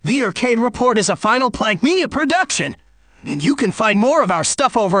The Arcade Report is a Final Plank media production, and you can find more of our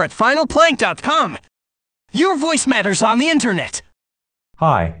stuff over at finalplank.com. Your voice matters on the internet.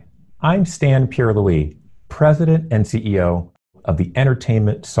 Hi, I'm Stan Pierre-Louis, President and CEO of the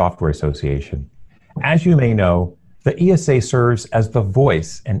Entertainment Software Association. As you may know, the ESA serves as the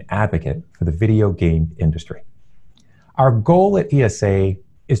voice and advocate for the video game industry. Our goal at ESA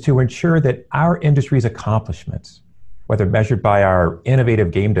is to ensure that our industry's accomplishments, whether measured by our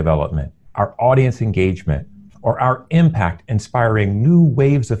innovative game development, our audience engagement, or our impact inspiring new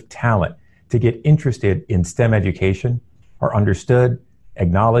waves of talent to get interested in STEM education, are understood,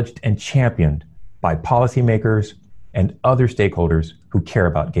 acknowledged, and championed by policymakers and other stakeholders who care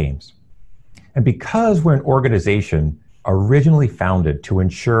about games. And because we're an organization originally founded to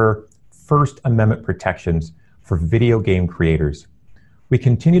ensure First Amendment protections for video game creators, we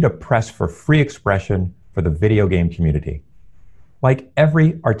continue to press for free expression for the video game community. Like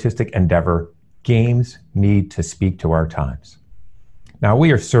every artistic endeavor, games need to speak to our times. Now,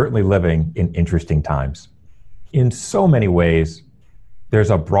 we are certainly living in interesting times. In so many ways, there's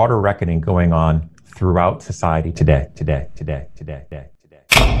a broader reckoning going on throughout society today.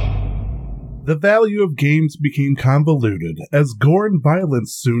 The value of games became convoluted as gore and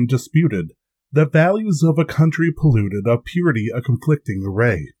violence soon disputed. The values of a country polluted, of purity a conflicting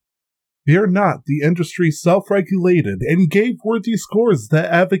array. Fear not, the industry self-regulated and gave worthy scores that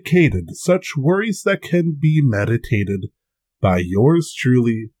advocated such worries that can be meditated by yours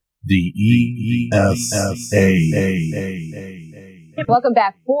truly, the ESA. Welcome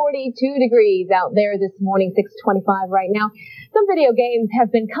back. 42 degrees out there this morning, 6:25 right now. Some video games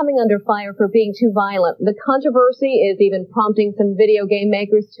have been coming under fire for being too violent. The controversy is even prompting some video game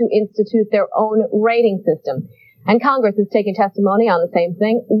makers to institute their own rating system. And Congress is taking testimony on the same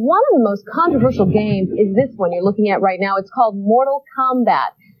thing. One of the most controversial games is this one you're looking at right now. It's called Mortal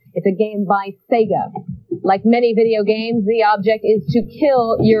Kombat. It's a game by Sega. Like many video games, the object is to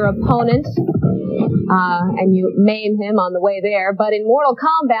kill your opponent, and you maim him on the way there. But in Mortal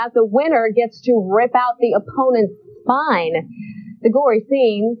Kombat, the winner gets to rip out the opponent's spine. The gory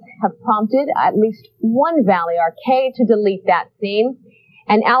scenes have prompted at least one Valley Arcade to delete that scene.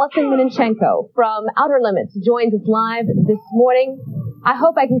 And Allison Mininchenko from Outer Limits joins us live this morning. I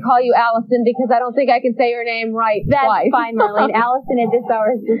hope I can call you Allison because I don't think I can say your name right twice. That's fine, Marlene. Allison at this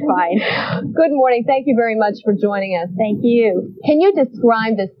hour is just fine. Good morning. Thank you very much for joining us. Thank you. Can you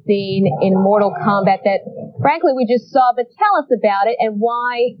describe the scene in Mortal Kombat that, frankly, we just saw, but tell us about it and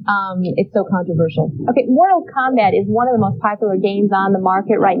why it's so controversial? Okay, Mortal Kombat is one of the most popular games on the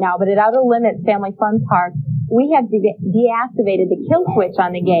market right now, but at Outer Limits Family Fun Park, we have deactivated the kill switch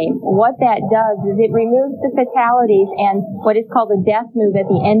on the game. What that does is it removes the fatalities and what is called a death move at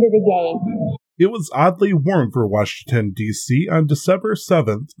the end of the game. It was oddly warm for Washington, D.C. on December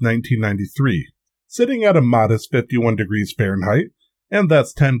 7th, 1993, sitting at a modest 51 degrees Fahrenheit, and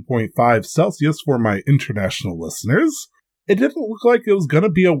that's 10.5 Celsius for my international listeners. It didn't look like it was going to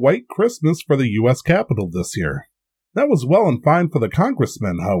be a white Christmas for the U.S. Capitol this year. That was well and fine for the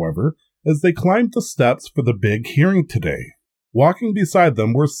congressmen, however, as they climbed the steps for the big hearing today. Walking beside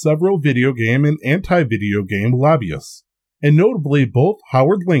them were several video game and anti-video game lobbyists, and notably both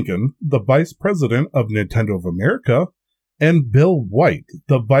Howard Lincoln, the Vice President of Nintendo of America, and Bill White,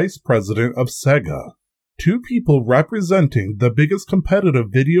 the Vice President of Sega. Two people representing the biggest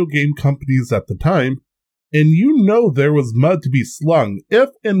competitive video game companies at the time, and you know there was mud to be slung if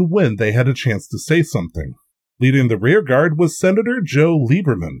and when they had a chance to say something. Leading the rear guard was Senator Joe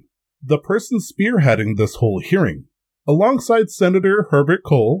Lieberman, the person spearheading this whole hearing, alongside Senator Herbert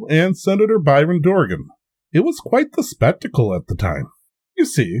Kohl and Senator Byron Dorgan. It was quite the spectacle at the time. You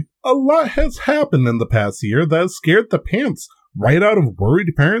see, a lot has happened in the past year that has scared the pants right out of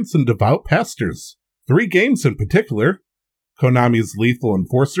worried parents and devout pastors. 3 games in particular, Konami's Lethal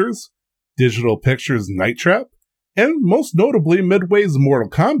Enforcers, Digital Pictures' Night Trap, and most notably Midway's Mortal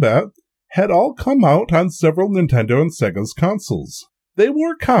Kombat, had all come out on several Nintendo and Sega's consoles. They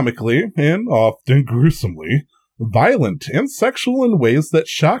were comically, and often gruesomely, violent and sexual in ways that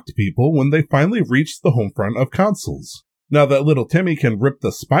shocked people when they finally reached the home front of consoles. Now that little Timmy can rip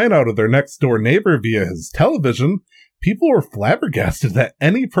the spine out of their next-door neighbor via his television, people were flabbergasted that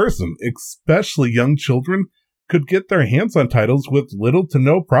any person, especially young children, could get their hands on titles with little to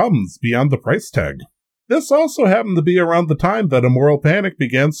no problems beyond the price tag. This also happened to be around the time that a moral panic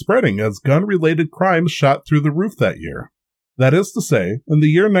began spreading as gun-related crimes shot through the roof that year. That is to say, in the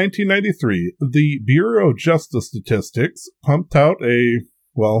year 1993, the Bureau of Justice Statistics pumped out a,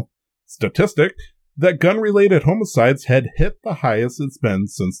 statistic that gun-related homicides had hit the highest it's been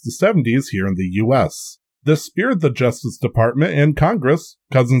since the 70s here in the U.S. This spurred the Justice Department and Congress,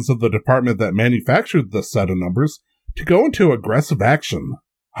 cousins of the department that manufactured this set of numbers, to go into aggressive action.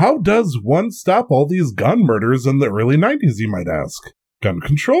 How does one stop all these gun murders in the early 90s, you might ask? Gun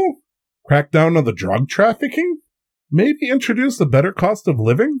control? Crack down on the drug trafficking? Maybe introduce a better cost of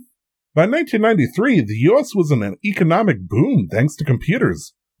living? By 1993, the U.S. was in an economic boom thanks to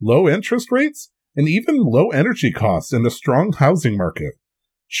computers, low interest rates, and even low energy costs and a strong housing market.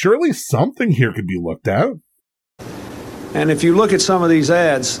 Surely something here could be looked at. And if you look at some of these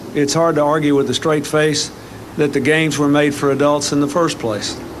ads, it's hard to argue with a straight face that the games were made for adults in the first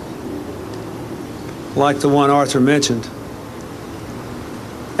place. Like the one Arthur mentioned.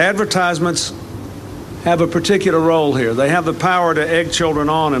 Advertisements have a particular role here. They have the power to egg children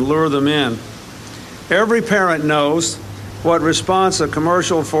on and lure them in. Every parent knows what response a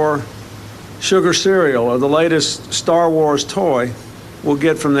commercial for sugar cereal or the latest Star Wars toy will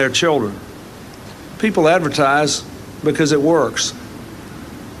get from their children. People advertise because it works.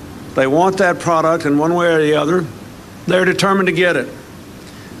 They want that product in one way or the other. They're determined to get it.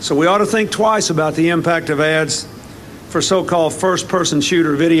 So we ought to think twice about the impact of ads for so-called first-person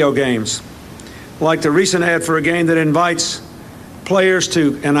shooter video games, like the recent ad for a game that invites players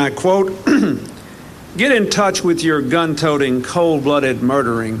to, and I quote, get in touch with your gun-toting, cold-blooded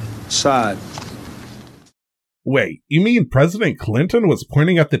murdering side. Wait, you mean President Clinton was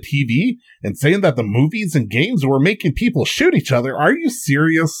pointing at the TV and saying that the movies and games were making people shoot each other? Are you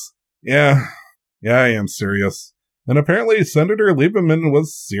serious? Yeah, I am serious. And apparently Senator Lieberman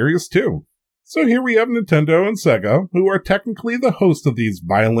was serious too. So here we have Nintendo and Sega, who are technically the host of these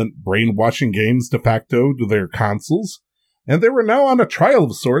violent, brainwashing games de facto to their consoles, and they were now on a trial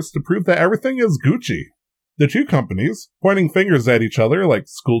of sorts to prove that everything is Gucci. The two companies, pointing fingers at each other like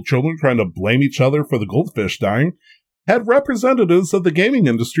school children trying to blame each other for the goldfish dying, had representatives of the gaming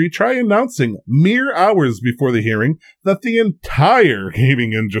industry try announcing mere hours before the hearing that the entire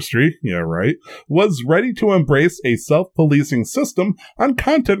gaming industry, was ready to embrace a self-policing system on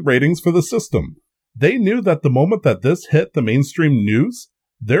content ratings for the system. They knew that the moment that this hit the mainstream news,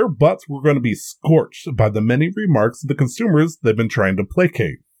 their butts were going to be scorched by the many remarks of the consumers they've been trying to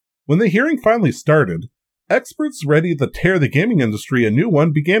placate. When the hearing finally started, experts ready to tear the gaming industry a new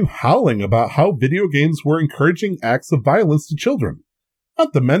one began howling about how video games were encouraging acts of violence to children,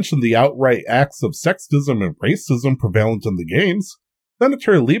 not to mention the outright acts of sexism and racism prevalent in the games.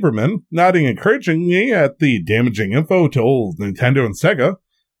 Senator Lieberman, nodding encouragingly at the damaging info to old Nintendo and Sega,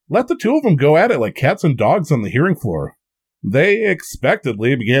 let the two of them go at it like cats and dogs on the hearing floor. They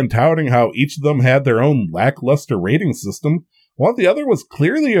expectedly began touting how each of them had their own lackluster rating system, while the other was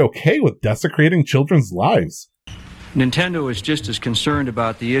clearly okay with desecrating children's lives. Nintendo is just as concerned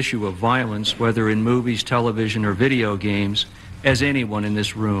about the issue of violence, whether in movies, television, or video games, as anyone in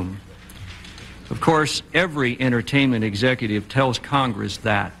this room. Of course, every entertainment executive tells Congress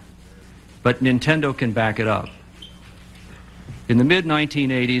that, but Nintendo can back it up. In the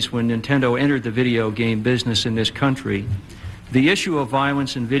mid-1980s, when Nintendo entered the video game business in this country, the issue of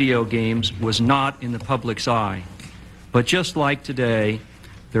violence in video games was not in the public's eye. But just like today,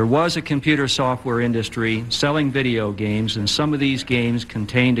 there was a computer software industry selling video games, and some of these games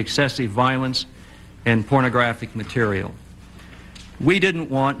contained excessive violence and pornographic material. We didn't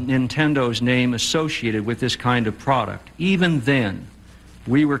want Nintendo's name associated with this kind of product. Even then,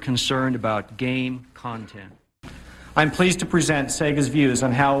 we were concerned about game content. I'm pleased to present Sega's views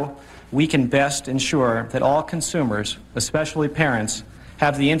on how we can best ensure that all consumers, especially parents,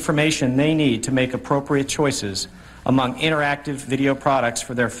 have the information they need to make appropriate choices among interactive video products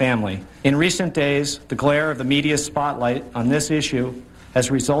for their family. In recent days, the glare of the media spotlight on this issue has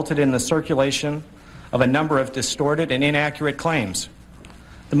resulted in the circulation of a number of distorted and inaccurate claims.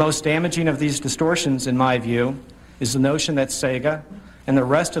 The most damaging of these distortions, in my view, is the notion that Sega and the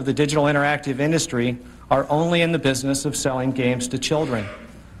rest of the digital interactive industry are only in the business of selling games to children.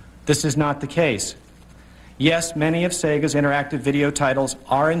 This is not the case. Yes, many of Sega's interactive video titles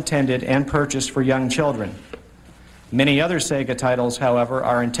are intended and purchased for young children. Many other Sega titles, however,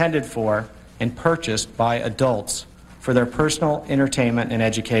 are intended for and purchased by adults for their personal entertainment and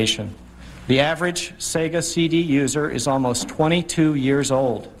education. The average Sega CD user is almost 22 years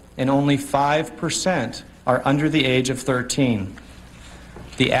old, and only 5% are under the age of 13.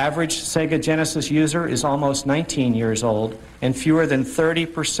 The average Sega Genesis user is almost 19 years old, and fewer than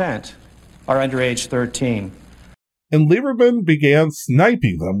 30% are under age 13. And Lieberman began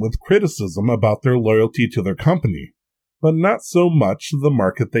sniping them with criticism about their loyalty to their company, but not so much the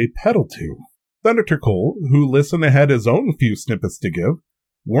market they peddle to. Senator Cole, who listened and had his own few snippets to give,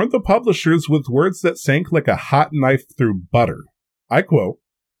 warned the publishers with words that sank like a hot knife through butter. I quote,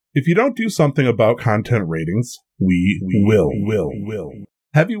 If you don't do something about content ratings, we will.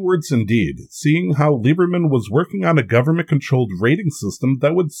 Heavy words indeed, seeing how Lieberman was working on a government-controlled rating system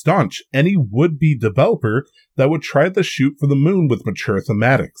that would staunch any would-be developer that would try to shoot for the moon with mature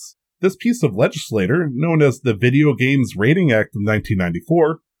thematics. This piece of legislation, known as the Video Games Rating Act of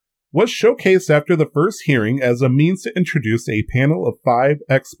 1994, was showcased after the first hearing as a means to introduce a panel of 5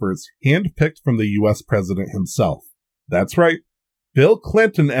 experts handpicked from the U.S. president himself. That's right, Bill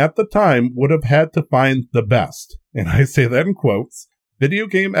Clinton at the time would have had to find the best, and I say that in quotes, video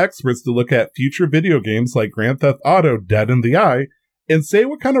game experts to look at future video games like Grand Theft Auto Dead in the Eye and say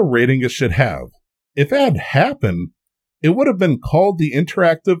what kind of rating it should have. If it had happened, it would have been called the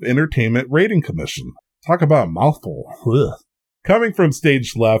Interactive Entertainment Rating Commission. Talk about a mouthful. Ugh. Coming from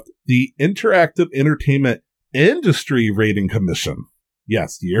stage left, the Interactive Entertainment Industry Rating Commission.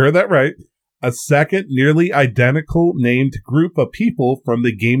 Yes, you heard that right. A second, nearly identical named group of people from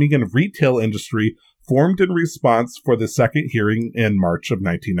the gaming and retail industry formed in response for the second hearing in March of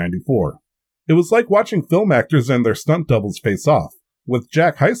 1994. It was like watching film actors and their stunt doubles face off, with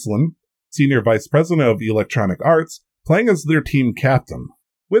Jack Heisland, Senior Vice President of Electronic Arts, playing as their team captain.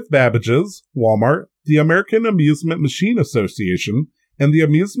 With Babbage's, Walmart, the American Amusement Machine Association, and the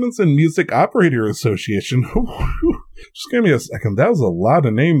Amusements and Music Operator Association. Just give me a second. That was a lot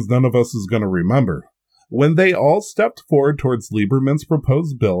of names none of us is going to remember. When they all stepped forward towards Lieberman's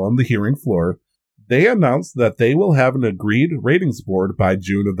proposed bill on the hearing floor, they announced that they will have an agreed ratings board by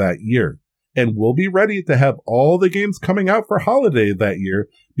June of that year, and will be ready to have all the games coming out for holiday that year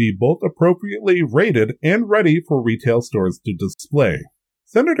be both appropriately rated and ready for retail stores to display.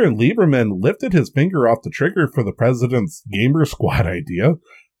 Senator Lieberman lifted his finger off the trigger for the president's Gamer Squad idea,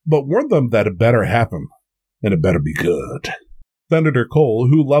 but warned them that it better happen, and it better be good. Senator Cole,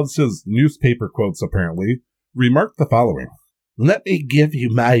 who loves his newspaper quotes apparently, remarked the following. Let me give you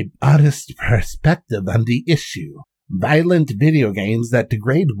my honest perspective on the issue. Violent video games that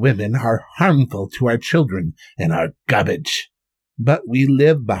degrade women are harmful to our children and are garbage. But we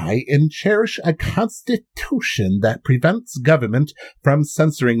live by and cherish a constitution that prevents government from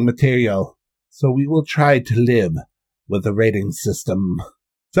censoring material. So we will try to live with a rating system.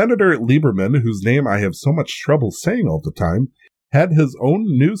 Senator Lieberman, whose name I have so much trouble saying all the time, had his own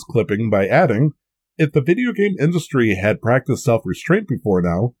news clipping by adding, if the video game industry had practiced self-restraint before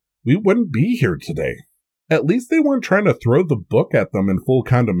now, we wouldn't be here today. At least they weren't trying to throw the book at them in full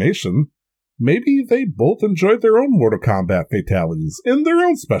condemnation. Maybe they both enjoyed their own Mortal Kombat fatalities in their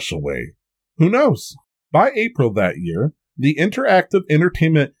own special way. Who knows? By April that year, the Interactive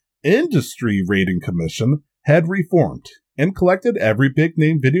Entertainment Industry Rating Commission had reformed and collected every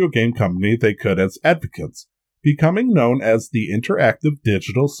big-name video game company they could as advocates, becoming known as the Interactive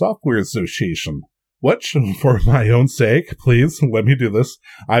Digital Software Association, which, for my own sake, please let me do this,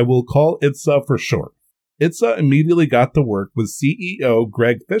 I will call ITSA for short. ITSA immediately got to work with CEO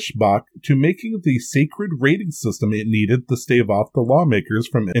Greg Fischbach to making the sacred rating system it needed to stave off the lawmakers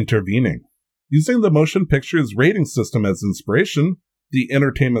from intervening. Using the motion picture's rating system as inspiration, the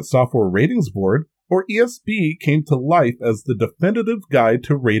Entertainment Software Ratings Board, or ESB, came to life as the definitive guide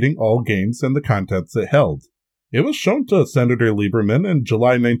to rating all games and the contents it held. It was shown to Senator Lieberman in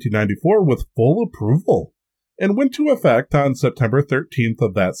July 1994 with full approval, and went into effect on September 13th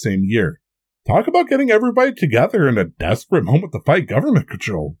of that same year. Talk about getting everybody together in a desperate moment to fight government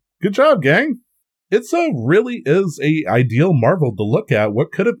control. Good job, gang. ITSA really is an ideal marvel to look at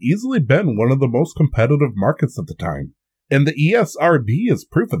what could have easily been one of the most competitive markets at the time, and the ESRB is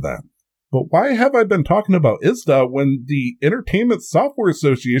proof of that. But why have I been talking about ISDA when the Entertainment Software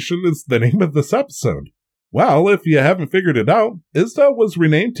Association is the name of this episode? Well, if you haven't figured it out, ISDA was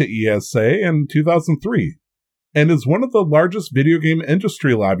renamed to ESA in 2003. And is one of the largest video game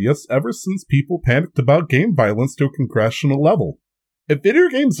industry lobbyists ever since people panicked about game violence to a congressional level. If video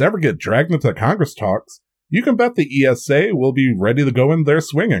games ever get dragged into Congress talks, you can bet the ESA will be ready to go in there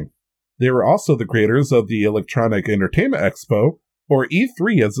swinging. They were also the creators of the Electronic Entertainment Expo, or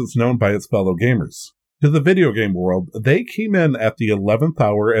E3 as it's known by its fellow gamers. To the video game world, they came in at the 11th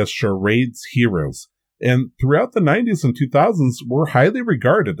hour as Charade's heroes, and throughout the 90s and 2000s were highly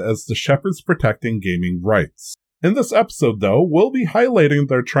regarded as the shepherds protecting gaming rights. In this episode, though, we'll be highlighting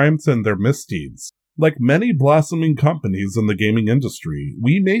their triumphs and their misdeeds. Like many blossoming companies in the gaming industry,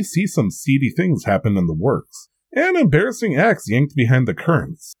 we may see some seedy things happen in the works, and embarrassing acts yanked behind the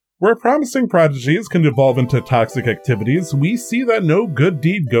curtains. Where promising prodigies can evolve into toxic activities, we see that no good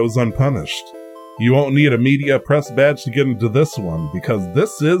deed goes unpunished. You won't need a media press badge to get into this one, because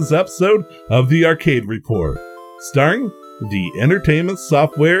this is episode of the Arcade Report, starring the Entertainment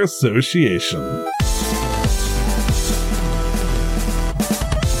Software Association.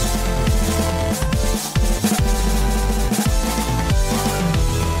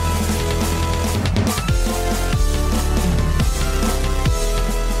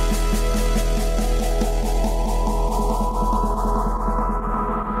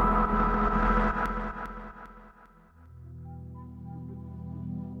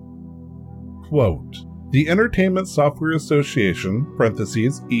 quote, "The Entertainment Software Association,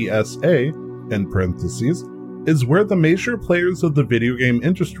 (ESA), is where the major players of the video game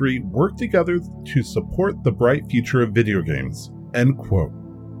industry work together to support the bright future of video games," end quote.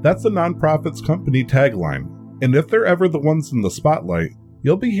 That's the nonprofit's company tagline, and if they're ever the ones in the spotlight,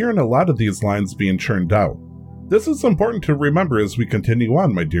 you'll be hearing a lot of these lines being churned out. This is important to remember as we continue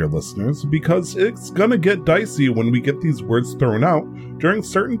on, my dear listeners, because it's gonna get dicey when we get these words thrown out during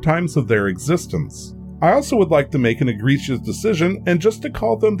certain times of their existence. I also would like to make an egregious decision and just to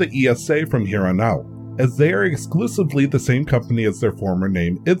call them the ESA from here on out, as they are exclusively the same company as their former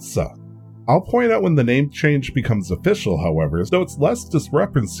name, IDSA. I'll point out when the name change becomes official, however, so it's less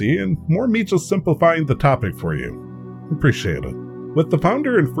discrepancy and more me just simplifying the topic for you. Appreciate it. With the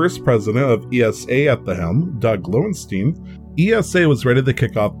founder and first president of ESA at the helm, Doug Lowenstein, ESA was ready to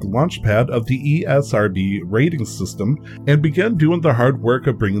kick off the launchpad of the ESRB rating system and begin doing the hard work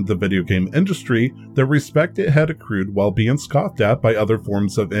of bringing the video game industry the respect it had accrued while being scoffed at by other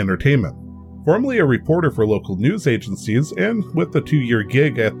forms of entertainment. Formerly a reporter for local news agencies and with a 2-year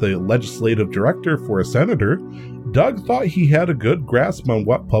gig at the legislative director for a senator, Doug thought he had a good grasp on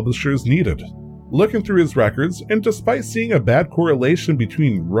what publishers needed. Looking through his records, and despite seeing a bad correlation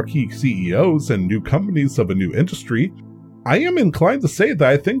between rookie CEOs and new companies of a new industry, I am inclined to say that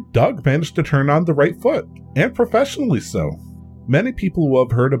I think Doug managed to turn on the right foot, and professionally so. Many people will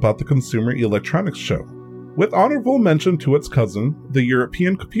have heard about the Consumer Electronics Show, with honorable mention to its cousin, the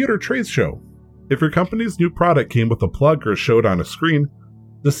European Computer Trade Show. If your company's new product came with a plug or showed on a screen,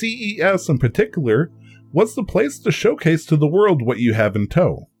 the CES in particular was the place to showcase to the world what you have in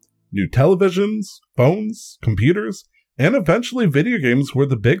tow. New televisions, phones, computers, and eventually video games were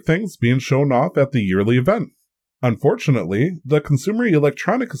the big things being shown off at the yearly event. Unfortunately, the Consumer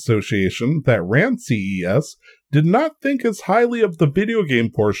Electronics Association that ran CES did not think as highly of the video game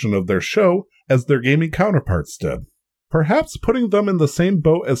portion of their show as their gaming counterparts did. Perhaps putting them in the same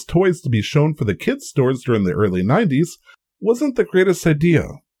boat as toys to be shown for the kids' stores during the early 90s wasn't the greatest idea,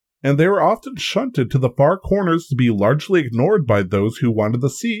 and they were often shunted to the far corners to be largely ignored by those who wanted to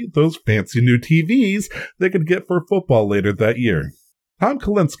see those fancy new TVs they could get for football later that year. Tom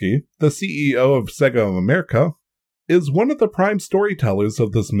Kalinske, the CEO of Sega of America, is one of the prime storytellers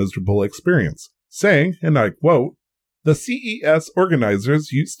of this miserable experience, saying, and I quote, "The CES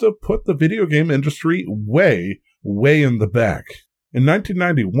organizers used to put the video game industry way in the back. In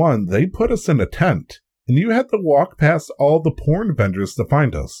 1991, they put us in a tent, and you had to walk past all the porn vendors to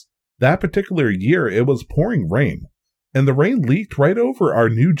find us. That particular year, it was pouring rain, and the rain leaked right over our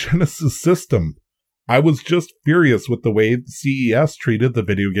new Genesis system. I was just furious with the way CES treated the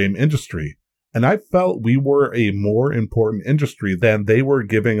video game industry, and I felt we were a more important industry than they were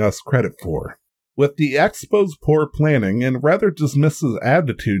giving us credit for." With the expo's poor planning and rather dismissive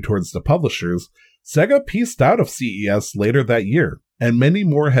attitude towards the publishers, Sega pieced out of CES later that year, and many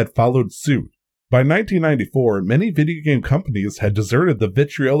more had followed suit. By 1994, many video game companies had deserted the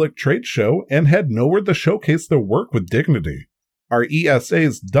vitriolic trade show and had nowhere to showcase their work with dignity. Our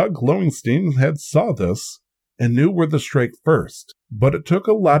ESA's Doug Lowenstein had saw this and knew where to strike first, but it took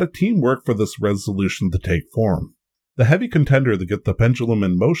a lot of teamwork for this resolution to take form. The heavy contender to get the pendulum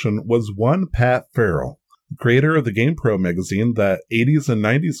in motion was one Pat Farrell, creator of the GamePro magazine that 80s and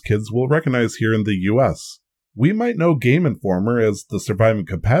 90s kids will recognize here in the US. We might know Game Informer as the surviving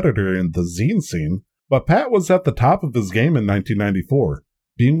competitor in the zine scene, but Pat was at the top of his game in 1994,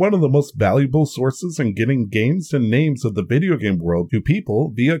 being one of the most valuable sources in getting games and names of the video game world to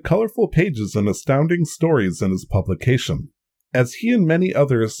people via colorful pages and astounding stories in his publication. As he and many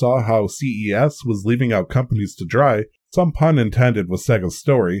others saw how CES was leaving out companies to dry, some pun intended with Sega's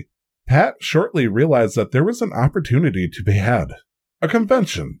story, Pat shortly realized that there was an opportunity to be had. A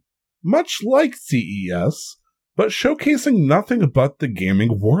convention, much like CES, but showcasing nothing but the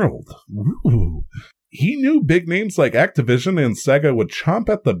gaming world. Ooh. He knew big names like Activision and Sega would chomp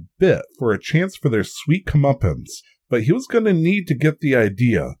at the bit for a chance for their sweet comeuppance, but he was going to need to get the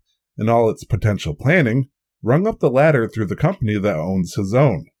idea, and all its potential planning, rung up the ladder through the company that owns his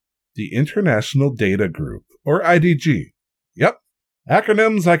own, the International Data Group, or IDG. Yep,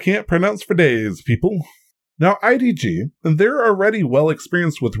 acronyms I can't pronounce for days, people. Now, IDG, they're already well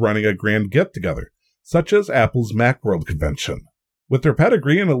experienced with running a grand get-together, such as Apple's Macworld convention. With their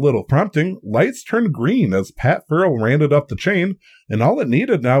pedigree and a little prompting, lights turned green as Pat Farrell ran it up the chain, and all it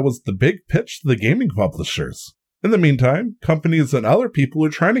needed now was the big pitch to the gaming publishers. In the meantime, companies and other people are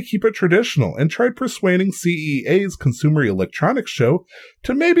trying to keep it traditional and tried persuading CEA's Consumer Electronics Show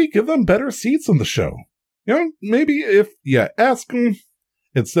to maybe give them better seats on the show. You know, maybe if you ask them,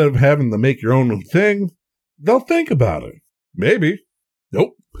 instead of having to make your own thing, they'll think about it. Maybe.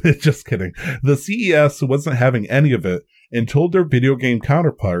 Nope. Just kidding. The CES wasn't having any of it and told their video game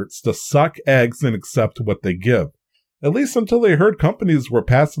counterparts to suck eggs and accept what they give. At least until they heard companies were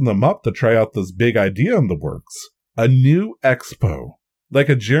passing them up to try out this big idea in the works. A new expo. Like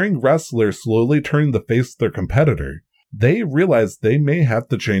a jeering wrestler slowly turning the face of their competitor, they realized they may have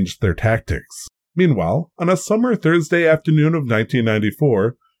to change their tactics. Meanwhile, on a summer Thursday afternoon of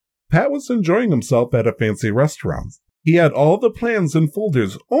 1994, Pat was enjoying himself at a fancy restaurant. He had all the plans and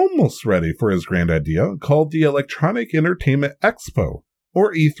folders almost ready for his grand idea, called the Electronic Entertainment Expo,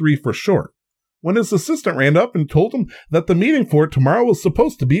 or E3 for short, when his assistant ran up and told him that the meeting for it tomorrow was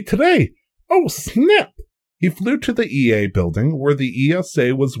supposed to be today. Oh, snap! He flew to the EA building where the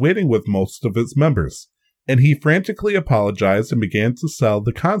ESA was waiting with most of its members, and he frantically apologized and began to sell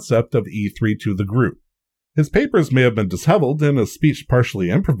the concept of E3 to the group. His papers may have been disheveled and his speech partially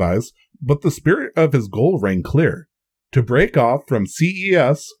improvised, but the spirit of his goal rang clear: to break off from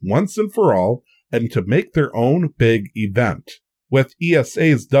CES once and for all and to make their own big event. With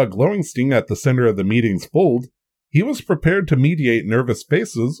ESA's Doug Lowenstein at the center of the meeting's fold, he was prepared to mediate nervous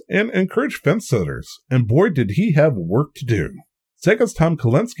faces and encourage fence-sitters, and boy did he have work to do. Sega's Tom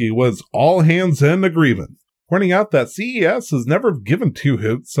Kalinske was all hands in agreement, pointing out that CES has never given two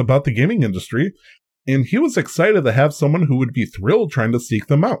hoots about the gaming industry, and he was excited to have someone who would be thrilled trying to seek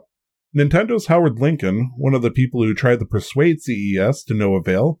them out. Nintendo's Howard Lincoln, one of the people who tried to persuade CES to no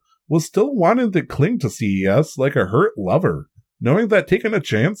avail, was still wanting to cling to CES like a hurt lover, knowing that taking a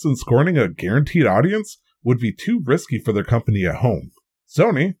chance and scorning a guaranteed audience would be too risky for their company at home.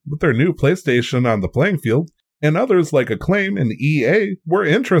 Sony, with their new PlayStation on the playing field, and others like Acclaim and EA were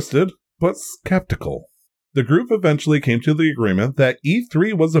interested, but skeptical. The group eventually came to the agreement that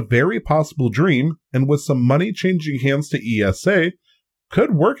E3 was a very possible dream, and with some money changing hands to ESA,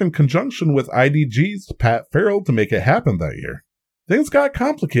 could work in conjunction with IDG's Pat Farrell to make it happen that year. Things got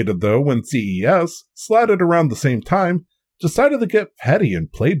complicated though when CES, slotted around the same time, decided to get petty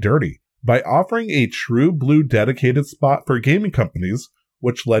and play dirty by offering a true blue dedicated spot for gaming companies,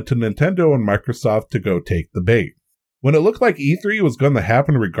 which led to Nintendo and Microsoft to go take the bait. When it looked like E3 was going to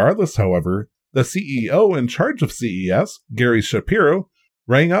happen regardless, however, the CEO in charge of CES, Gary Shapiro,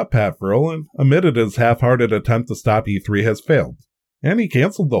 rang up Pat Farrell and admitted his half-hearted attempt to stop E3 has failed, and he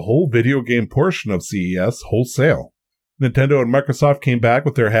canceled the whole video game portion of CES wholesale. Nintendo and Microsoft came back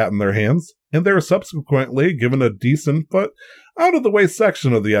with their hat in their hands, and they were subsequently given a decent but out-of-the-way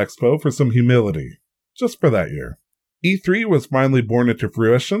section of the expo for some humility, just for that year. E3 was finally born into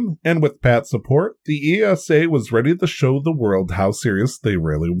fruition, and with Pat's support, the ESA was ready to show the world how serious they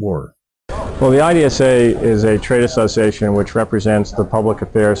really were. Well, the IDSA is a trade association which represents the public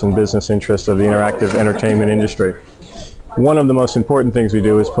affairs and business interests of the interactive entertainment industry. One of the most important things we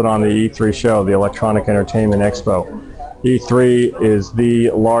do is put on the E3 show, the Electronic Entertainment Expo. E3 is the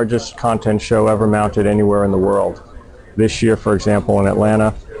largest content show ever mounted anywhere in the world. This year, for example, in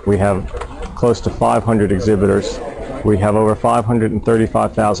Atlanta, we have close to 500 exhibitors. We have over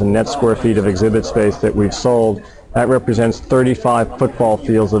 535,000 net square feet of exhibit space that we've sold. That represents 35 football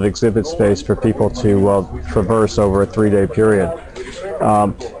fields of exhibit space for people to traverse over a 3-day period.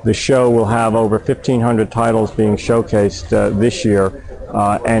 The show will have over 1,500 titles being showcased this year,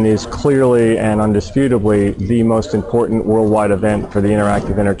 and is clearly and undisputably the most important worldwide event for the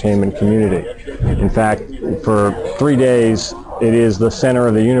interactive entertainment community. In fact, for 3 days, it is the center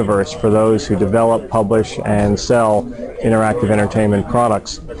of the universe for those who develop, publish, and sell interactive entertainment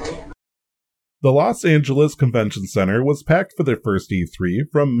products. The Los Angeles Convention Center was packed for their first E3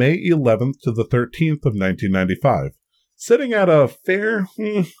 from May 11th to the 13th of 1995, sitting at a fair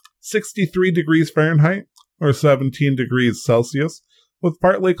 63 degrees Fahrenheit, or 17 degrees Celsius, with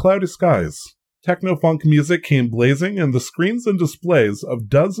partly cloudy skies. Techno-funk music came blazing, and the screens and displays of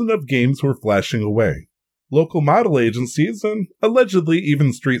dozens of games were flashing away. Local model agencies and allegedly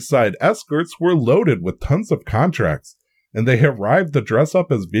even street-side escorts were loaded with tons of contracts, and they arrived to dress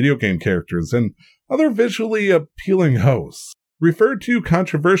up as video game characters and other visually appealing hosts, referred to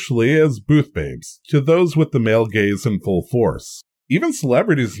controversially as booth babes, to those with the male gaze in full force. Even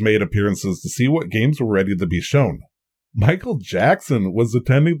celebrities made appearances to see what games were ready to be shown. Michael Jackson was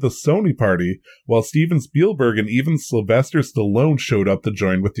attending the Sony party, while Steven Spielberg and even Sylvester Stallone showed up to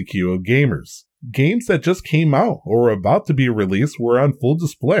join with the queue of gamers. Games that just came out or were about to be released were on full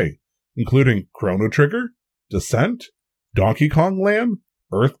display, including Chrono Trigger, Descent, Donkey Kong Land,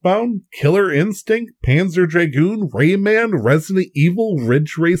 Earthbound, Killer Instinct, Panzer Dragoon, Rayman, Resident Evil,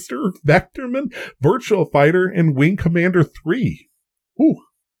 Ridge Racer, Vectorman, Virtua Fighter, and Wing Commander 3. Whew.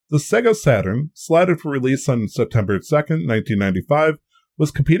 The Sega Saturn, slotted for release on September 2nd, 1995,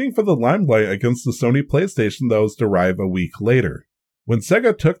 was competing for the limelight against the Sony PlayStation that was to arrive a week later. When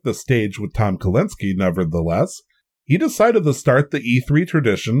Sega took the stage with Tom Kalinske, nevertheless, he decided to start the E3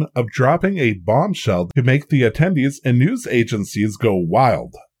 tradition of dropping a bombshell to make the attendees and news agencies go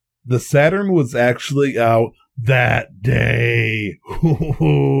wild. The Saturn was actually out that day.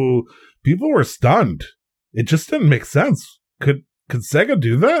 People were stunned. It just didn't make sense. Could Sega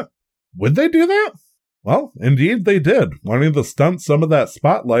do that? Would they do that? Well, indeed they did, wanting to stunt some of that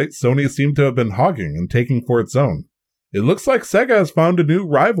spotlight Sony seemed to have been hogging and taking for its own. It looks like Sega has found a new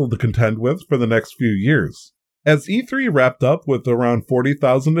rival to contend with for the next few years. As E3 wrapped up with around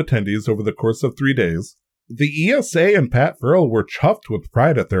 40,000 attendees over the course of 3 days, the ESA and Pat Farrell were chuffed with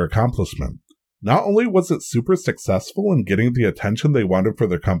pride at their accomplishment. Not only was it super successful in getting the attention they wanted for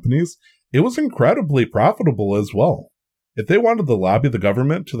their companies, it was incredibly profitable as well. If they wanted to lobby the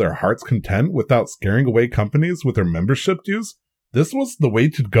government to their heart's content without scaring away companies with their membership dues, this was the way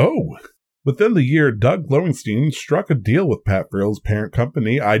to go. Within the year, Doug Lowenstein struck a deal with Pat Farrell's parent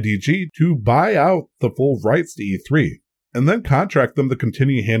company, IDG, to buy out the full rights to E3, and then contract them to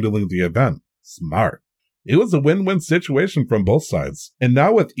continue handling the event. Smart. It was a win-win situation from both sides, and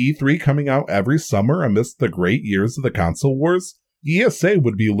now with E3 coming out every summer amidst the great years of the console wars, ESA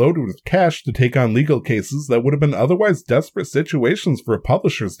would be loaded with cash to take on legal cases that would have been otherwise desperate situations for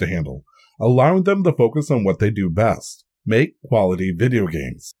publishers to handle, allowing them to focus on what they do best, make quality video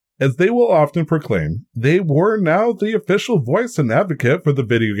games. As they will often proclaim, they were now the official voice and advocate for the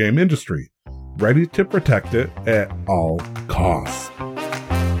video game industry, ready to protect it at all costs.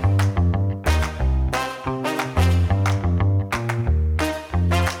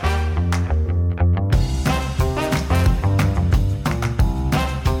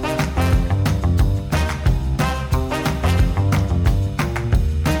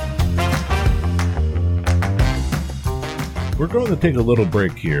 We're going to take a little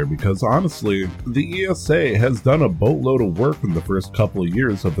break here because honestly, the ESA has done a boatload of work in the first couple of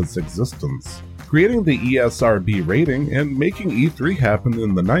years of its existence. Creating the ESRB rating and making E3 happen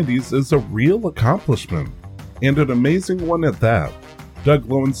in the 90s is a real accomplishment, and an amazing one at that. Doug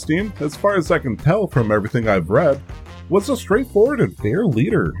Lowenstein, as far as I can tell from everything I've read, was a straightforward and fair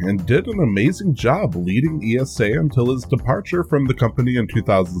leader and did an amazing job leading ESA until his departure from the company in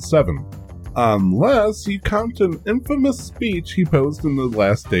 2007. Unless you count an infamous speech he posed in the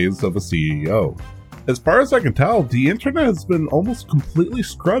last days of a CEO. As far as I can tell, the internet has been almost completely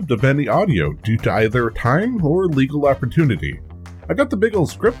scrubbed of any audio due to either time or legal opportunity. I got the big old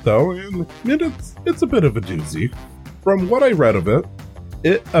script though, and it's a bit of a doozy. From what I read of it,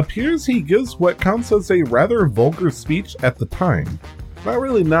 it appears he gives what counts as a rather vulgar speech at the time. Not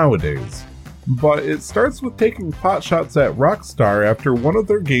really nowadays. But it starts with taking potshots at Rockstar after one of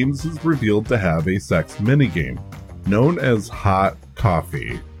their games is revealed to have a sex minigame, known as Hot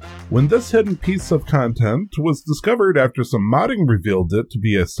Coffee. When this hidden piece of content was discovered after some modding revealed it to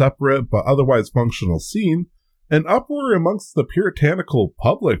be a separate but otherwise functional scene, an uproar amongst the puritanical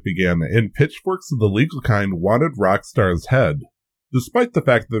public began, and pitchforks of the legal kind wanted Rockstar's head. Despite the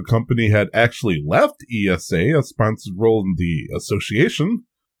fact that the company had actually left ESA a sponsored role in the association,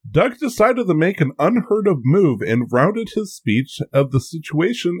 Doug decided to make an unheard of move and rounded his speech of the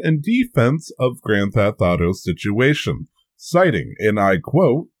situation in defense of Grand Theft Auto's situation, citing, and I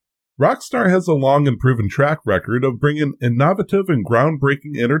quote, "Rockstar has a long and proven track record of bringing innovative and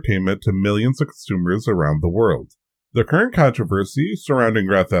groundbreaking entertainment to millions of consumers around the world. The current controversy surrounding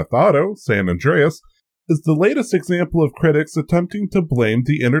Grand Theft Auto, San Andreas, is the latest example of critics attempting to blame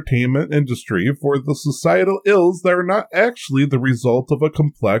the entertainment industry for the societal ills that are not actually the result of a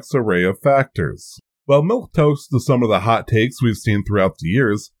complex array of factors." While milquetoast to some of the hot takes we've seen throughout the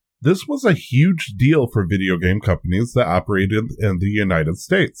years, this was a huge deal for video game companies that operated in the United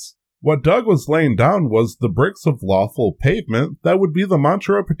States. What Doug was laying down was the bricks of lawful pavement that would be the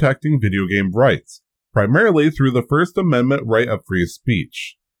mantra protecting video game rights, primarily through the First Amendment right of free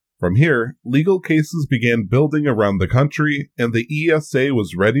speech. From here, legal cases began building around the country, and the ESA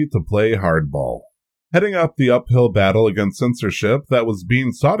was ready to play hardball. Heading up the uphill battle against censorship that was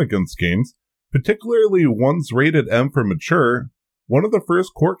being sought against games, particularly ones rated M for mature, one of the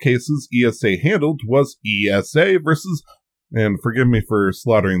first court cases ESA handled was ESA versus, and forgive me for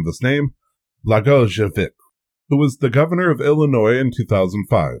slaughtering this name, Blagojevich, who was the governor of Illinois in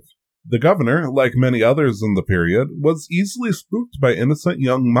 2005. The governor, like many others in the period, was easily spooked by innocent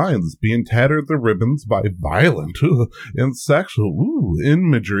young minds being tattered to ribbons by violent and sexual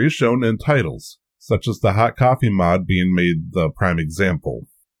imagery shown in titles, such as the hot coffee mod being made the prime example.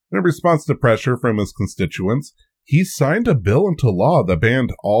 In response to pressure from his constituents, he signed a bill into law that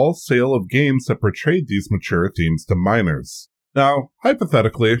banned all sale of games that portrayed these mature themes to minors. Now,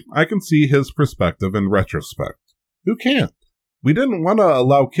 hypothetically, I can see his perspective in retrospect. Who can't? We didn't want to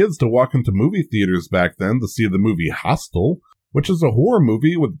allow kids to walk into movie theaters back then to see the movie Hostel, which is a horror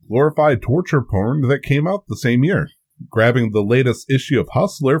movie with glorified torture porn that came out the same year. Grabbing the latest issue of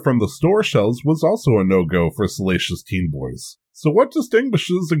Hustler from the store shelves was also a no-go for salacious teen boys. So what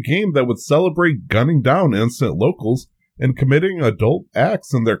distinguishes a game that would celebrate gunning down innocent locals and committing adult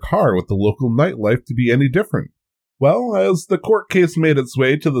acts in their car with the local nightlife to be any different? Well, as the court case made its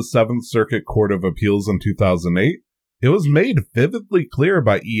way to the 7th Circuit Court of Appeals in 2008, it was made vividly clear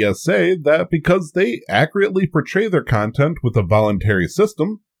by ESA that because they accurately portray their content with a voluntary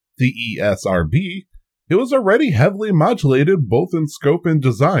system, the ESRB, it was already heavily modulated both in scope and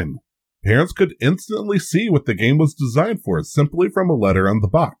design. Parents could instantly see what the game was designed for simply from a letter on the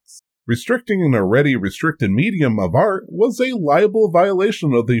box. Restricting an already restricted medium of art was a liable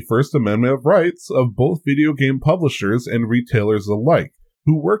violation of the First Amendment of rights of both video game publishers and retailers alike,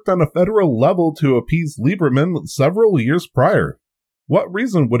 who worked on a federal level to appease Lieberman several years prior. What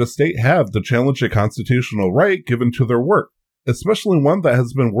reason would a state have to challenge a constitutional right given to their work, especially one that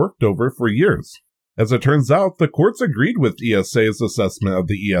has been worked over for years? As it turns out, the courts agreed with ESA's assessment of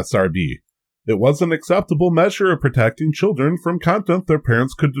the ESRB. It was an acceptable measure of protecting children from content their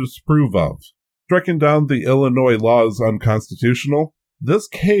parents could disapprove of. Striking down the Illinois law as unconstitutional, this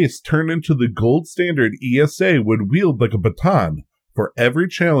case turned into the gold standard ESA would wield like a baton for every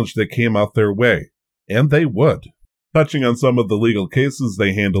challenge that came out their way. And they would. Touching on some of the legal cases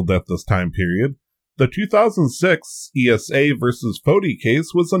they handled at this time period, the 2006 ESA versus Foti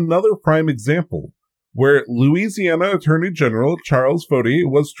case was another prime example, where Louisiana Attorney General Charles Foti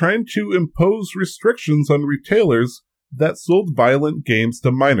was trying to impose restrictions on retailers that sold violent games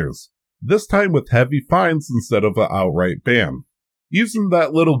to minors, this time with heavy fines instead of an outright ban. Using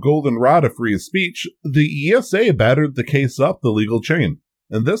that little golden rod of free speech, the ESA battered the case up the legal chain,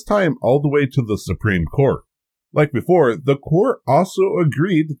 and this time all the way to the Supreme Court. Like before, the court also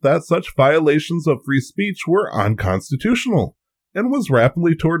agreed that such violations of free speech were unconstitutional, and was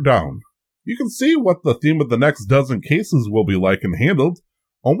rapidly torn down. You can see what the theme of the next dozen cases will be like and handled,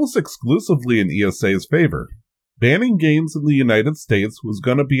 almost exclusively in ESA's favor. Banning games in the United States was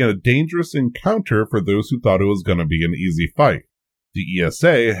going to be a dangerous encounter for those who thought it was going to be an easy fight. The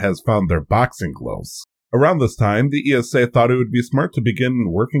ESA has found their boxing gloves. Around this time, the ESA thought it would be smart to begin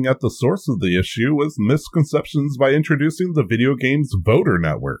working at the source of the issue with misconceptions by introducing the Video Games Voter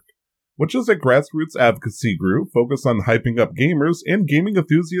Network, which is a grassroots advocacy group focused on hyping up gamers and gaming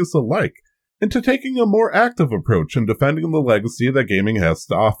enthusiasts alike, into taking a more active approach in defending the legacy that gaming has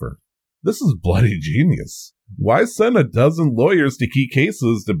to offer. This is bloody genius. Why send a dozen lawyers to key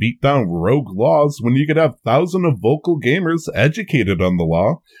cases to beat down rogue laws when you could have thousands of vocal gamers educated on the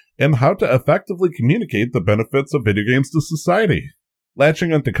law and how to effectively communicate the benefits of video games to society?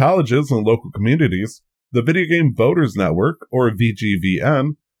 Latching onto colleges and local communities, the Video Game Voters Network, or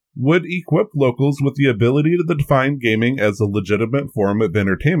VGVN, would equip locals with the ability to define gaming as a legitimate form of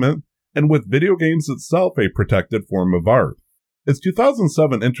entertainment, and with video games itself a protected form of art. As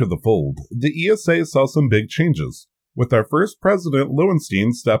 2007 entered the fold, the ESA saw some big changes, with our first president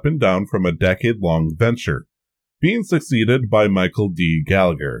Lowenstein stepping down from a decade-long venture, being succeeded by Michael D.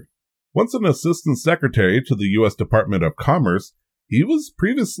 Gallagher. Once an assistant secretary to the U.S. Department of Commerce, he was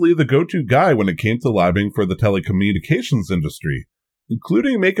previously the go-to guy when it came to lobbying for the telecommunications industry,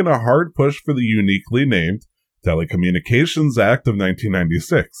 including making a hard push for the uniquely named Telecommunications Act of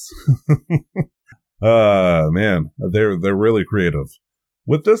 1996. Man, they're really creative.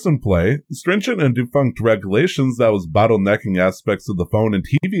 With this in play, stringent and defunct regulations that was bottlenecking aspects of the phone and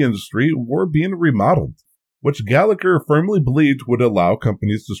TV industry were being remodeled, which Gallagher firmly believed would allow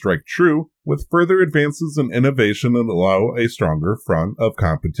companies to strike true with further advances in innovation and allow a stronger front of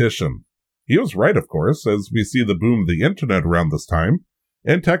competition. He was right, of course, as we see the boom of the internet around this time,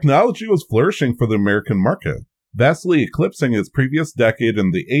 and technology was flourishing for the American market, vastly eclipsing its previous decade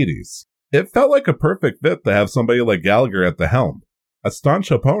in the 80s. It felt like a perfect fit to have somebody like Gallagher at the helm, a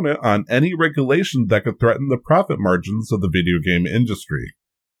staunch opponent on any regulation that could threaten the profit margins of the video game industry.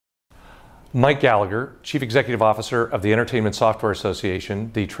 Mike Gallagher, Chief Executive Officer of the Entertainment Software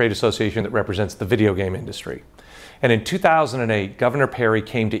Association, the trade association that represents the video game industry. And in 2008, Governor Perry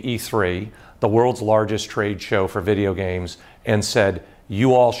came to E3, the world's largest trade show for video games, and said,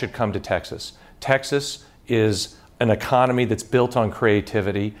 "You all should come to Texas. Texas is an economy that's built on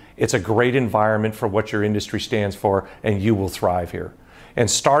creativity. It's a great environment for what your industry stands for, and you will thrive here." And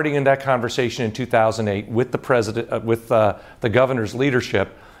starting in that conversation in 2008 with the president, with the governor's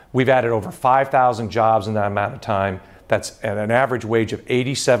leadership, we've added over 5,000 jobs in that amount of time. That's at an average wage of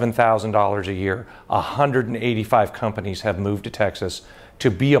 $87,000 a year. 185 companies have moved to Texas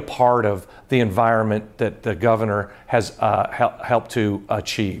to be a part of the environment that the governor has helped to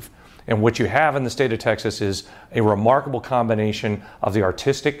achieve. And what you have in the state of Texas is a remarkable combination of the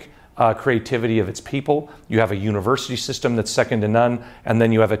artistic creativity of its people. You have a university system that's second to none, and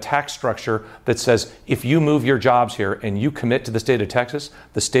then you have a tax structure that says if you move your jobs here and you commit to the state of Texas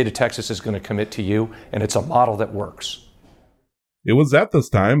is going to commit to you, and it's a model that works. It was at this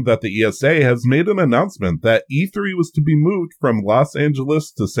time that the ESA has made an announcement that E3 was to be moved from Los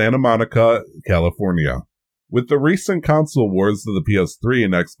Angeles to Santa Monica, California. With the recent console wars of the PS3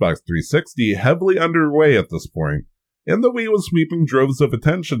 and Xbox 360 heavily underway at this point, and the Wii was sweeping droves of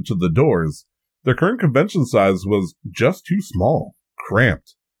attention to the doors, the current convention size was just too small,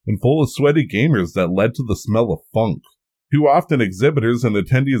 cramped, and full of sweaty gamers that led to the smell of funk. Too often exhibitors and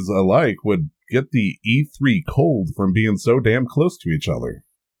attendees alike would get the E3 cold from being so damn close to each other.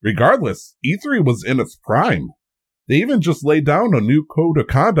 Regardless, E3 was in its prime. They even just laid down a new code of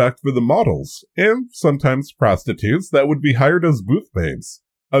conduct for the models, and sometimes prostitutes that would be hired as booth babes.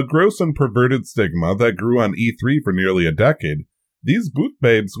 A gross and perverted stigma that grew on E3 for nearly a decade, these booth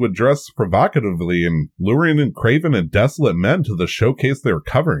babes would dress provocatively and luring in craven and desolate men to the showcase they were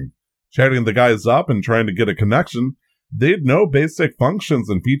covering. Chatting the guys up and trying to get a connection, they'd know basic functions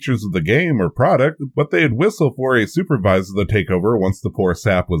and features of the game or product, but they'd whistle for a supervisor to take over once the poor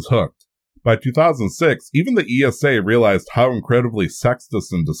sap was hooked. By 2006, even the ESA realized how incredibly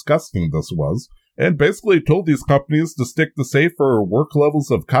sexist and disgusting this was, and basically told these companies to stick to safer work levels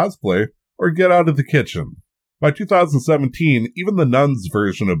of cosplay or get out of the kitchen. By 2017, even the nuns'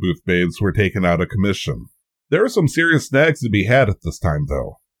 version of booth babes were taken out of commission. There are some serious snags to be had at this time,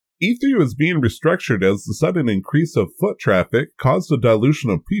 though. E3 was being restructured as the sudden increase of foot traffic caused a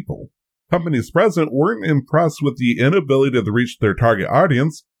dilution of people. Companies present weren't impressed with the inability to reach their target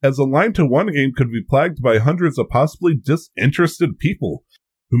audience, as a line to one game could be plagued by hundreds of possibly disinterested people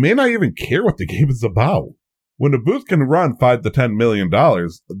who may not even care what the game is about. When a booth can run $5 to $10 million,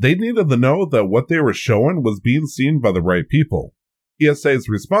 they needed to know that what they were showing was being seen by the right people. ESA's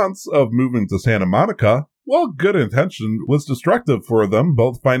response of moving to Santa Monica, while good intentioned, was destructive for them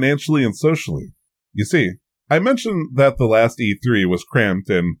both financially and socially. You see, I mentioned that the last E3 was cramped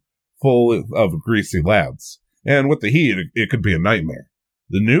and full of greasy lads, and with the heat, it could be a nightmare.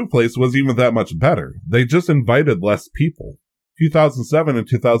 The new place wasn't even that much better. They just invited less people. 2007 and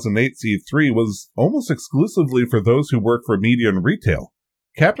 2008's E3 was almost exclusively for those who work for media and retail,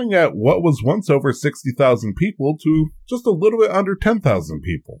 capping at what was once over 60,000 people to just a little bit under 10,000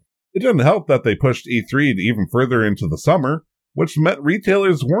 people. It didn't help that they pushed E3 even further into the summer, which meant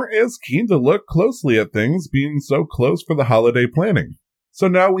retailers weren't as keen to look closely at things being so close for the holiday planning. So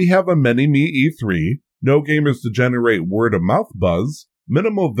now we have a mini-me E3, no gamers to generate word-of-mouth buzz,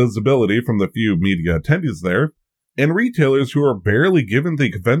 minimal visibility from the few media attendees there, and retailers who are barely giving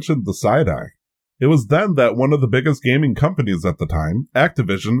the convention the side-eye. It was then that one of the biggest gaming companies at the time,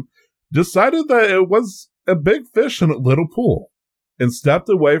 Activision, decided that it was a big fish in a little pool, and stepped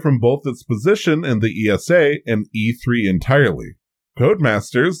away from both its position in the ESA and E3 entirely.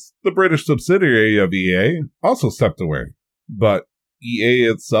 Codemasters, the British subsidiary of EA, also stepped away. But EA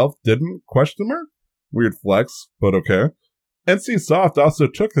itself didn't? ? Weird flex, but okay. NCSoft also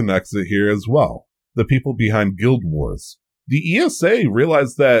took an exit here as well, the people behind Guild Wars. The ESA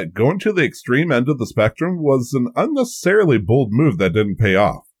realized that going to the extreme end of the spectrum was an unnecessarily bold move that didn't pay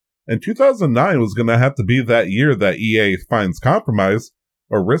off, and 2009 was going to have to be that year that EA finds compromise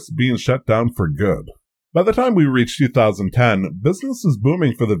or risks being shut down for good. By the time we reach 2010, business is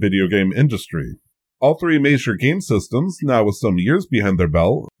booming for the video game industry. All three major game systems, now with some years behind their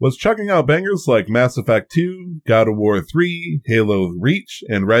belt, was chucking out bangers like Mass Effect 2, God of War 3, Halo Reach,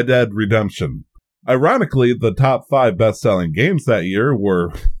 and Red Dead Redemption. Ironically, the top 5 best-selling games that year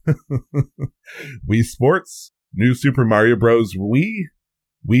were Wii Sports, New Super Mario Bros. Wii,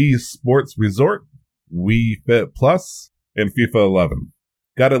 Wii Sports Resort, Wii Fit Plus, and FIFA 11.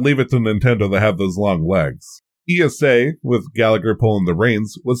 Gotta leave it to Nintendo to have those long legs. ESA, with Gallagher pulling the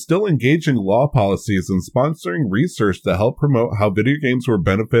reins, was still engaging law policies and sponsoring research to help promote how video games were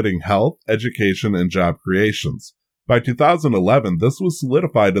benefiting health, education, and job creations. By 2011, this was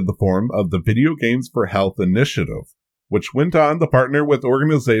solidified in the form of the Video Games for Health Initiative, which went on to partner with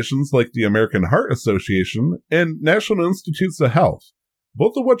organizations like the American Heart Association and National Institutes of Health,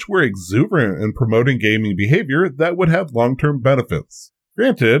 both of which were exuberant in promoting gaming behavior that would have long-term benefits.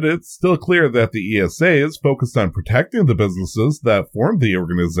 Granted, it's still clear that the ESA is focused on protecting the businesses that formed the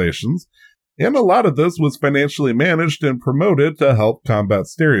organizations, and a lot of this was financially managed and promoted to help combat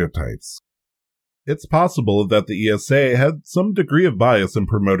stereotypes. It's possible that the ESA had some degree of bias in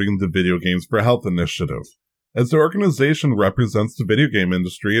promoting the Video Games for Health initiative. as the organization represents the video game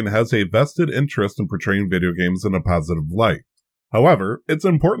industry and has a vested interest in portraying video games in a positive light. However, it's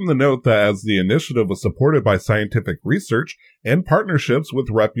important to note that as the initiative was supported by scientific research and partnerships with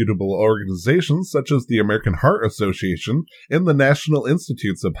reputable organizations such as the American Heart Association and the National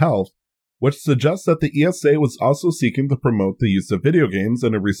Institutes of Health, which suggests that the ESA was also seeking to promote the use of video games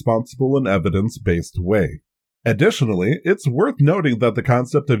in a responsible and evidence-based way. Additionally, it's worth noting that the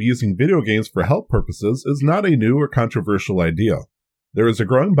concept of using video games for health purposes is not a new or controversial idea. There is a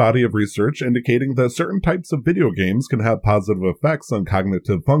growing body of research indicating that certain types of video games can have positive effects on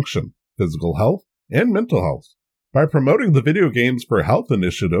cognitive function, physical health, and mental health. By promoting the Video Games for Health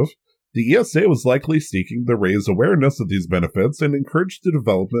initiative, the ESA was likely seeking to raise awareness of these benefits and encourage the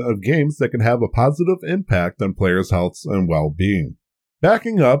development of games that can have a positive impact on players' health and well-being.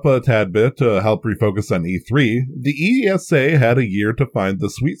 Backing up a tad bit to help refocus on E3, the ESA had a year to find the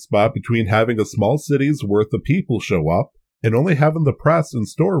sweet spot between having a small city's worth of people show up and only having the press and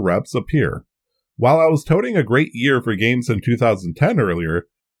store reps appear. While I was touting a great year for games in 2010 earlier,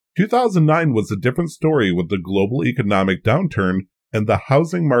 2009 was a different story with the global economic downturn and the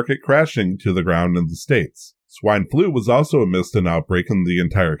housing market crashing to the ground in the States. Swine flu was also amidst an outbreak in the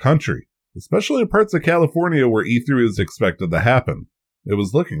entire country, especially in parts of California where E3 is expected to happen. It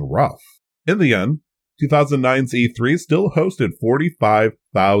was looking rough. In the end, 2009's E3 still hosted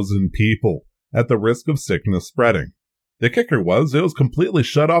 45,000 people at the risk of sickness spreading. The kicker was it was completely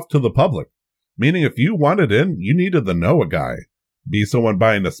shut off to the public, meaning if you wanted in, you needed to know a guy, be someone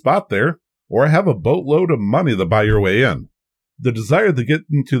buying a spot there, or have a boatload of money to buy your way in. The desire to get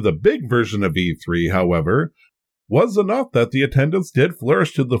into the big version of E3, however, was enough that the attendance did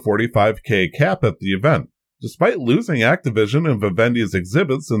flourish to the 45K cap at the event, despite losing Activision and Vivendi's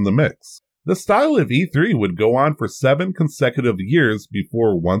exhibits in the mix. The style of E3 would go on for 7 consecutive years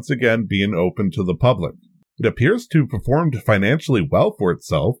before once again being open to the public. It appears to have performed financially well for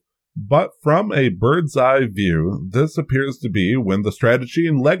itself, but from a bird's eye view, this appears to be when the strategy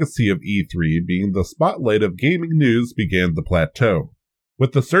and legacy of E3 being the spotlight of gaming news began to plateau.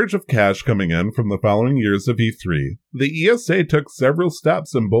 With the surge of cash coming in from the following years of E3, the ESA took several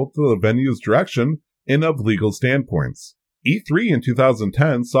steps in both the venue's direction and of legal standpoints. E3 in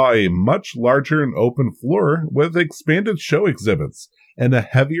 2010 saw a much larger and open floor with expanded show exhibits and a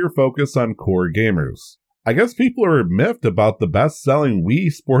heavier focus on core gamers. I guess people are miffed about the best-selling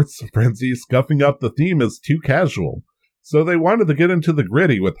Wii Sports Frenzy scuffing up the theme as too casual, so they wanted to get into the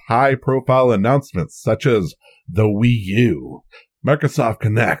gritty with high-profile announcements such as the Wii U, Microsoft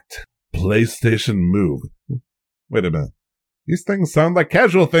Kinect, PlayStation Move. Wait a minute. These things sound like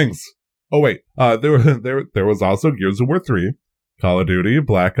casual things. Oh wait, there was also Gears of War 3, Call of Duty,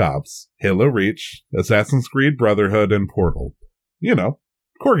 Black Ops, Halo Reach, Assassin's Creed Brotherhood, and Portal. You know,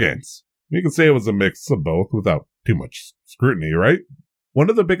 core games. You can say it was a mix of both without too much scrutiny, right? One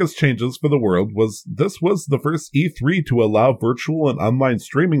of the biggest changes for the world was this was the first E3 to allow virtual and online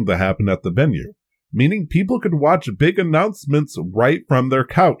streaming to happen at the venue, meaning people could watch big announcements right from their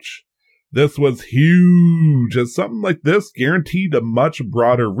couch. This was huge, as something like this guaranteed a much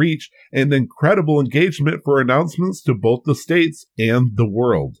broader reach and incredible engagement for announcements to both the States and the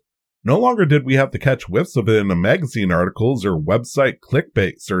world. No longer did we have to catch whiffs of it in magazine articles or website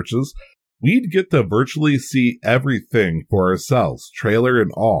clickbait searches. We'd get to virtually see everything for ourselves, trailer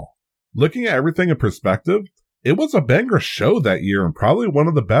and all. Looking at everything in perspective, it was a banger show that year and probably one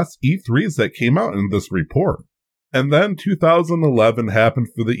of the best E3s that came out in this report. And then 2011 happened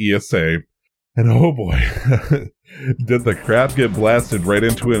for the ESA, and oh boy, did the crap get blasted right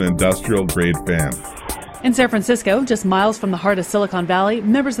into an industrial-grade fan. In San Francisco, just miles from the heart of Silicon Valley,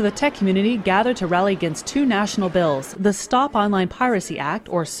 members of the tech community gathered to rally against 2 national bills, the Stop Online Piracy Act,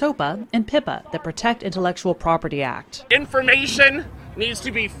 or SOPA, and PIPA, the Protect Intellectual Property Act. Information needs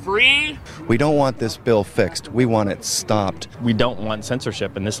to be free. We don't want this bill fixed. We want it stopped. We don't want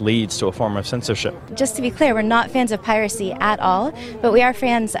censorship, and this leads to a form of censorship. Just to be clear, we're not fans of piracy at all, but we are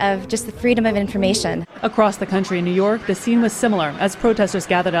fans of just the freedom of information. Across the country in New York, the scene was similar as protesters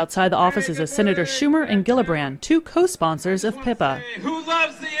gathered outside the offices of Senator Schumer and Gillibrand, 2 co-sponsors of PIPA. Who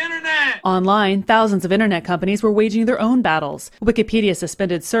loves the internet? Online, thousands of internet companies were waging their own battles. Wikipedia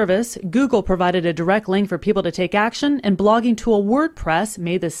suspended service, Google provided a direct link for people to take action, and blogging tool WordPress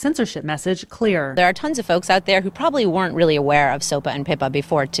made the censorship message clear. There are tons of folks out there who probably weren't really aware of SOPA and PIPA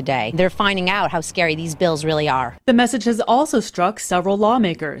before today. They're finding out how scary these bills really are. The message has also struck several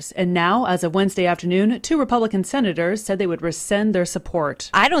lawmakers, and now, as of Wednesday afternoon, 2 Republican senators said they would rescind their support.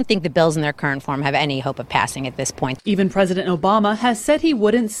 I don't think the bills in their current form have any hope of passing at this point. Even President Obama has said he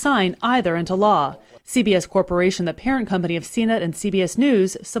wouldn't sign either into law. CBS Corporation, the parent company of CNET and CBS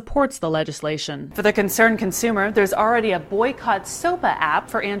News, supports the legislation. For the concerned consumer, there's already a Boycott SOPA app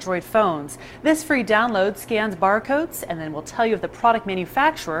for Android phones. This free download scans barcodes and then will tell you if the product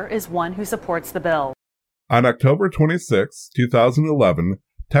manufacturer is one who supports the bill. On October 26, 2011,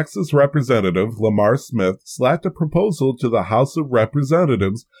 Texas Representative Lamar Smith slapped a proposal to the House of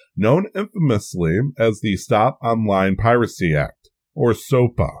Representatives known infamously as the Stop Online Piracy Act, or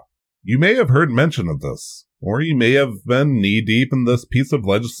SOPA. You may have heard mention of this, or you may have been knee-deep in this piece of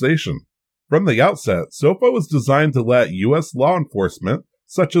legislation. From the outset, SOPA was designed to let U.S. law enforcement,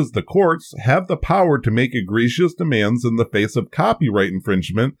 such as the courts, have the power to make egregious demands in the face of copyright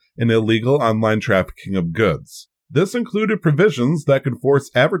infringement and illegal online trafficking of goods. This included provisions that could force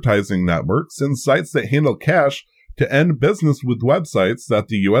advertising networks and sites that handle cash to end business with websites that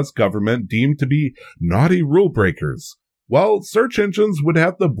the U.S. government deemed to be naughty rule breakers, while search engines would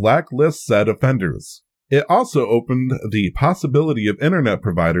have to blacklist said offenders. It also opened the possibility of internet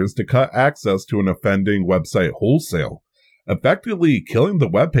providers to cut access to an offending website wholesale, effectively killing the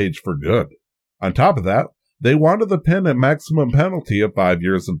webpage for good. On top of that, they wanted to pin a maximum penalty of 5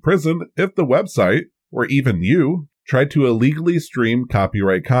 years in prison if the website, or even you, tried to illegally stream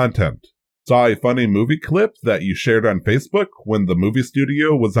copyright content. Saw a funny movie clip that you shared on Facebook when the movie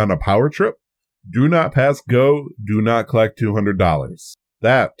studio was on a power trip? Do not pass go, do not collect $200.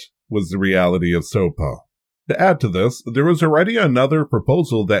 That was the reality of SOPA. To add to this, there was already another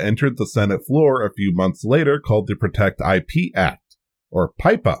proposal that entered the Senate floor a few months later called the Protect IP Act, or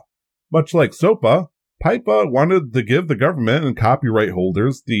PIPA. Much like SOPA, PIPA wanted to give the government and copyright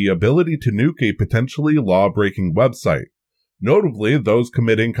holders the ability to nuke a potentially law-breaking website, notably those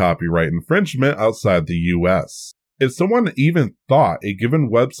committing copyright infringement outside the U.S. If someone even thought a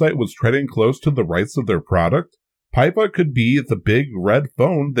given website was treading close to the rights of their product, PIPA could be the big red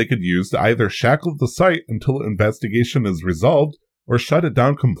phone they could use to either shackle the site until investigation is resolved or shut it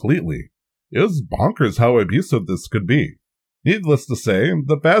down completely. It was bonkers how abusive this could be. Needless to say,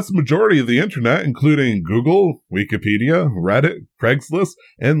 the vast majority of the internet, including Google, Wikipedia, Reddit, Craigslist,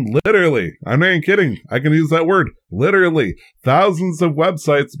 and literally, I'm not even kidding, I can use that word, literally, thousands of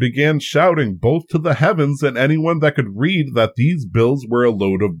websites began shouting both to the heavens and anyone that could read that these bills were a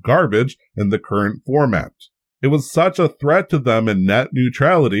load of garbage in the current format. It was such a threat to them in net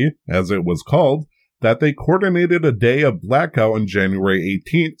neutrality, as it was called, that they coordinated a day of blackout on January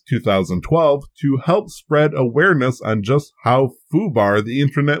 18, 2012 to help spread awareness on just how foobar the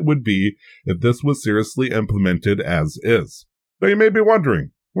internet would be if this was seriously implemented as is. So you may be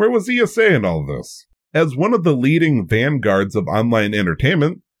wondering, where was ESA in all of this? As one of the leading vanguards of online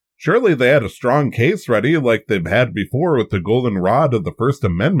entertainment, surely they had a strong case ready like they've had before with the golden rod of the First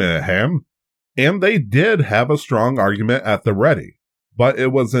Amendment at hand. And they did have a strong argument at the ready, but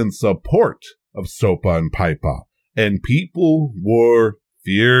it was in support of SOPA and PIPA, and people were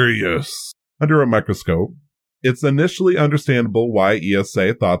furious. Under a microscope, it's initially understandable why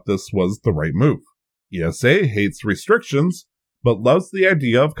ESA thought this was the right move. ESA hates restrictions, but loves the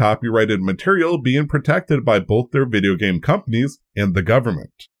idea of copyrighted material being protected by both their video game companies and the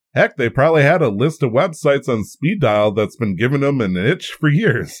government. Heck, they probably had a list of websites on speed dial that's been giving them an itch for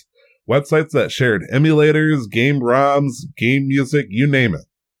years. Websites that shared emulators, game ROMs, game music, you name it.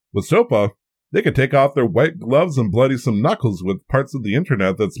 With SOPA, they could take off their white gloves and bloody some knuckles with parts of the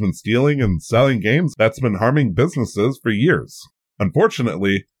internet that's been stealing and selling games that's been harming businesses for years.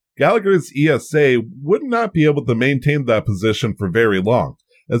 Unfortunately, Gallagher's ESA would not be able to maintain that position for very long,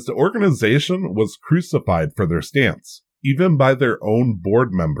 as the organization was crucified for their stance, even by their own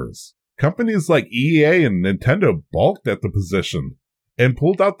board members. Companies like EA and Nintendo balked at the position and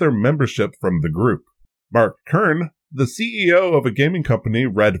pulled out their membership from the group. Mark Kern, the CEO of a gaming company,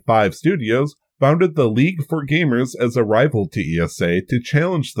 Red 5 Studios, founded the League for Gamers as a rival to ESA to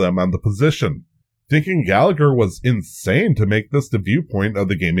challenge them on the position, thinking Gallagher was insane to make this the viewpoint of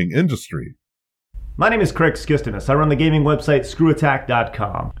the gaming industry. My name is Craig Skistinis. I run the gaming website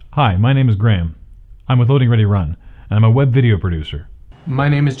ScrewAttack.com. Hi, my name is Graham. I'm with Loading Ready Run, and I'm a web video producer. My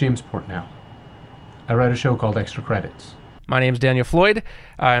name is James Portnow. I write a show called Extra Credits. My name is Daniel Floyd.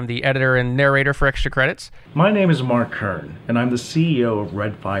 I'm the editor and narrator for Extra Credits. My name is Mark Kern, and I'm the CEO of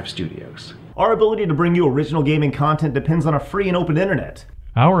Red 5 Studios. Our ability to bring you original gaming content depends on a free and open internet.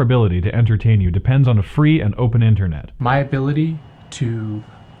 Our ability to entertain you depends on a free and open internet. My ability to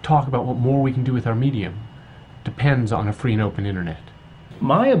talk about what more we can do with our medium depends on a free and open internet.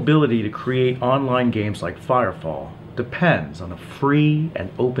 My ability to create online games like Firefall depends on a free and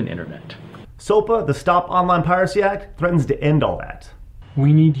open internet. SOPA, the Stop Online Piracy Act, threatens to end all that.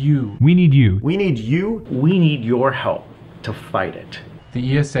 We need you. We need you. We need you. We need your help to fight it.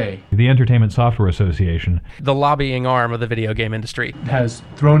 The ESA, the Entertainment Software Association, the lobbying arm of the video game industry, has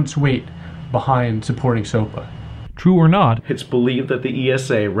thrown its weight behind supporting SOPA. True or not, it's believed that the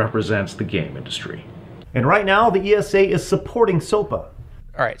ESA represents the game industry. And right now, the ESA is supporting SOPA.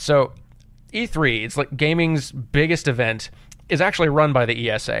 All right, so E3, it's like gaming's biggest event, is actually run by the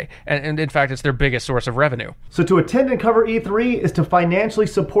ESA, and in fact, it's their biggest source of revenue. So to attend and cover E3 is to financially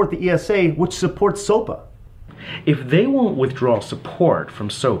support the ESA, which supports SOPA. If they won't withdraw support from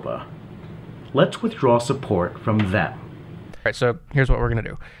SOPA, let's withdraw support from them. All right, so here's what we're going to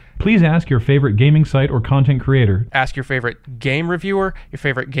do. Please ask your favorite gaming site or content creator. Ask your favorite game reviewer, your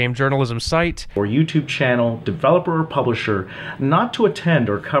favorite game journalism site, or YouTube channel, developer or publisher not to attend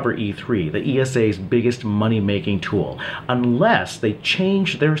or cover E3, the ESA's biggest money-making tool, unless they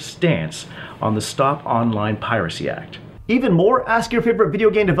change their stance on the Stop Online Piracy Act. Even more, ask your favorite video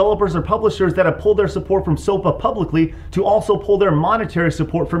game developers or publishers that have pulled their support from SOPA publicly to also pull their monetary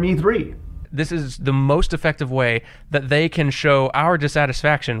support from E3. This is the most effective way that they can show our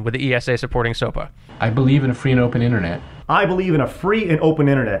dissatisfaction with the ESA supporting SOPA. I believe in a free and open internet. I believe in a free and open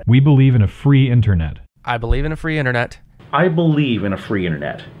internet. We believe in a free internet. I believe in a free internet. I believe in a free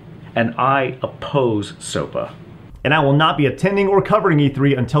internet. And I oppose SOPA. And I will not be attending or covering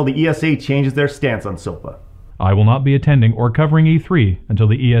E3 until the ESA changes their stance on SOPA. I will not be attending or covering E3 until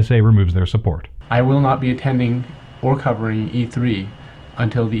the ESA removes their support. I will not be attending or covering E3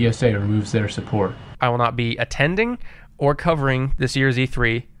 until the ESA removes their support. I will not be attending or covering this year's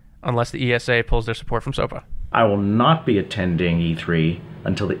E3 unless the ESA pulls their support from SOPA. I will not be attending E3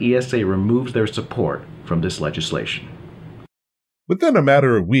 until the ESA removes their support from this legislation. Within a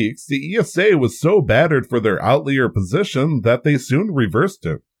matter of weeks, the ESA was so battered for their outlier position that they soon reversed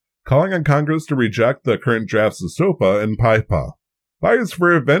it, calling on Congress to reject the current drafts of SOPA and PIPA. Fires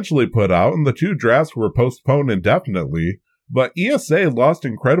were eventually put out and the two drafts were postponed indefinitely, but ESA lost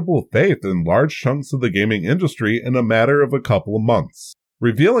incredible faith in large chunks of the gaming industry in a matter of a couple of months.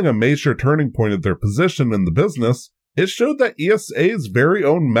 Revealing a major turning point of their position in the business, it showed that ESA's very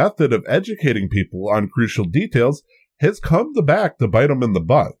own method of educating people on crucial details has come back to bite them in the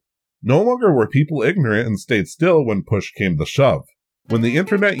butt. No longer were people ignorant and stayed still when push came to shove. When the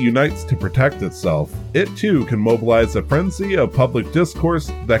internet unites to protect itself, it too can mobilize a frenzy of public discourse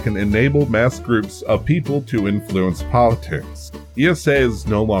that can enable mass groups of people to influence politics. ESA is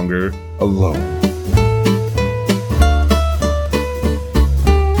no longer alone.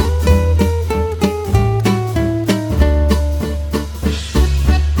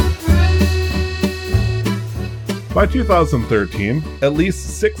 By 2013, at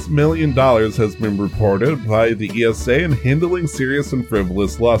least $6 million has been reported by the ESA in handling serious and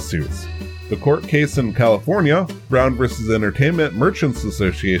frivolous lawsuits. The court case in California, Brown v. Entertainment Merchants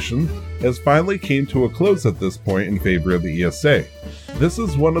Association, has finally came to a close at this point in favor of the ESA. This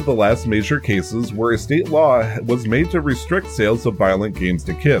is one of the last major cases where a state law was made to restrict sales of violent games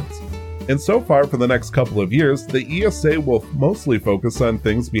to kids. And so far for the next couple of years, the ESA will mostly focus on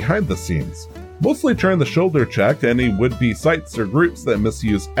things behind the scenes, mostly trying to shoulder check any would-be sites or groups that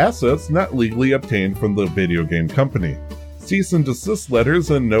misuse assets not legally obtained from the video game company. Cease and desist letters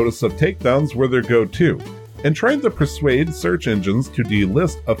and notice of takedowns were their go-to, and trying to persuade search engines to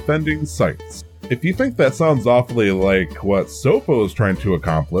delist offending sites. If you think that sounds awfully like what SOPA is trying to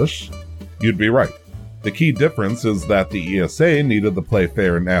accomplish, you'd be right. The key difference is that the ESA needed to play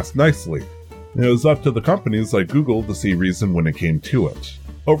fair and ask nicely. It was up to the companies like Google to see reason when it came to it.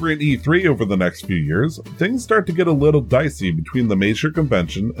 Over at E3 over the next few years, things start to get a little dicey between the major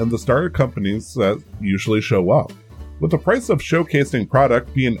convention and the startup companies that usually show up. With the price of showcasing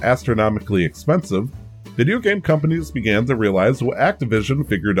product being astronomically expensive, video game companies began to realize what Activision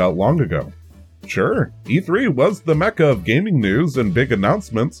figured out long ago. Sure, E3 was the mecca of gaming news and big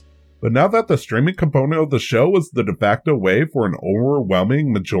announcements, but now that the streaming component of the show was the de facto way for an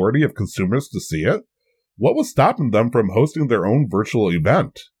overwhelming majority of consumers to see it, what was stopping them from hosting their own virtual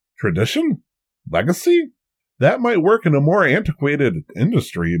event? Tradition? Legacy? That might work in a more antiquated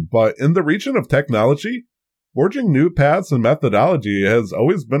industry, but in the region of technology, forging new paths and methodology has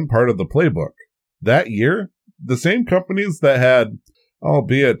always been part of the playbook. That year, the same companies that had,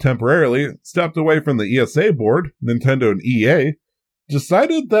 albeit temporarily, stepped away from the ESA board, Nintendo and EA,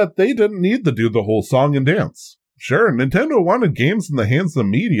 decided that they didn't need to do the whole song and dance. Sure, Nintendo wanted games in the hands of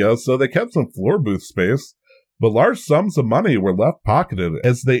media, so they kept some floor booth space, but large sums of money were left pocketed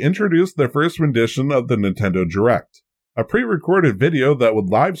as they introduced their first rendition of the Nintendo Direct, a pre-recorded video that would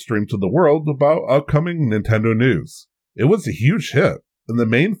live stream to the world about upcoming Nintendo news. It was a huge hit, and the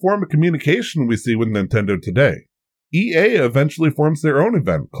main form of communication we see with Nintendo today. EA eventually forms their own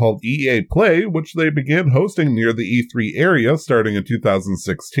event called EA Play, which they began hosting near the E3 area starting in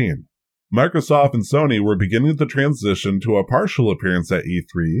 2016. Microsoft and Sony were beginning to transition to a partial appearance at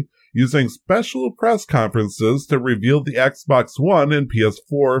E3, using special press conferences to reveal the Xbox One and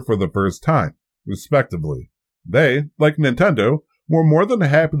PS4 for the first time, respectively. They, like Nintendo, were more than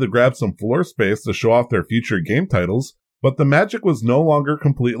happy to grab some floor space to show off their future game titles, but the magic was no longer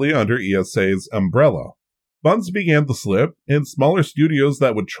completely under ESA's umbrella. Funds began to slip, and smaller studios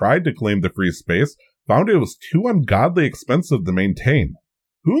that would try to claim the free space found it was too ungodly expensive to maintain.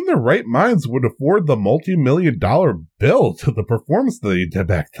 Who in their right minds would afford the multi-million-dollar bill to the performance they did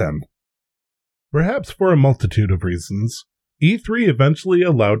back then? Perhaps for a multitude of reasons, E3 eventually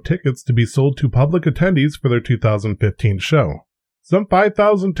allowed tickets to be sold to public attendees for their 2015 show. Some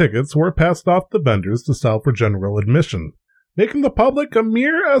 5,000 tickets were passed off to vendors to sell for general admission, making the public a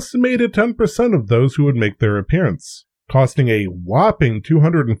mere estimated 10% of those who would make their appearance, costing a whopping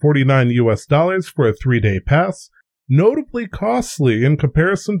 $249 for a 3-day pass, notably costly in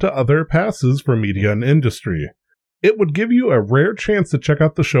comparison to other passes for media and industry. It would give you a rare chance to check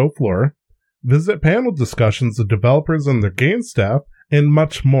out the show floor, visit panel discussions of developers and their game staff, and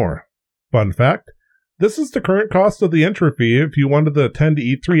much more. Fun fact, this is the current cost of the entry fee if you wanted to attend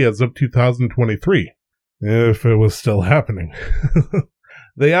E3 as of 2023. If it was still happening.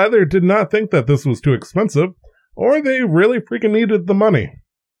 They either did not think that this was too expensive, or they really freaking needed the money.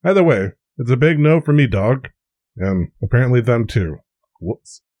 Either way, it's a big no for me, dog. And apparently them too.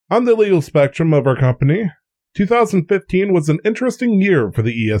 Whoops. On the legal spectrum of our company, 2015 was an interesting year for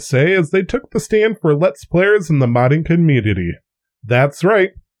the ESA as they took the stand for Let's Players in the modding community. That's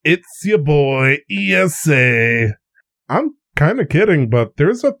right, it's your boy, ESA. I'm kinda kidding, but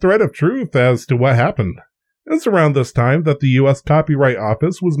there's a thread of truth as to what happened. It was around this time that the U.S. Copyright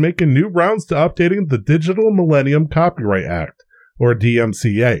Office was making new rounds to updating the Digital Millennium Copyright Act, or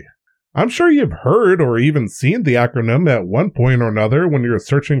DMCA. I'm sure you've heard or even seen the acronym at one point or another when you're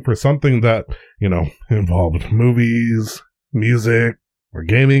searching for something that, involved movies, music, or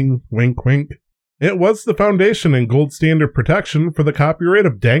gaming, wink wink. It was the foundation and gold standard protection for the copyright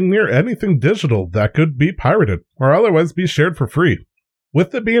of dang near anything digital that could be pirated or otherwise be shared for free.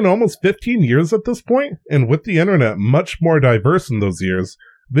 With it being almost 15 years at this point, and with the internet much more diverse in those years,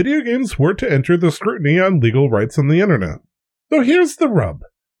 video games were to enter the scrutiny on legal rights on the internet. So here's the rub.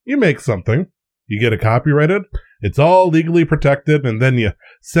 You make something, you get it copyrighted, it's all legally protected, and then you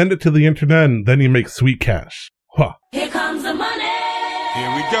send it to the internet, and then you make sweet cash. Huh. Here comes the money.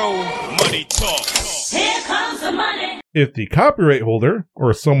 Here we go. Money talk. Here comes the money. If the copyright holder,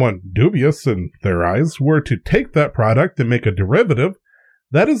 or someone dubious in their eyes, were to take that product and make a derivative,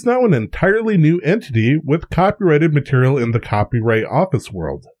 that is now an entirely new entity with copyrighted material in the Copyright Office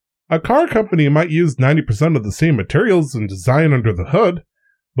world. A car company might use 90% of the same materials and design under the hood,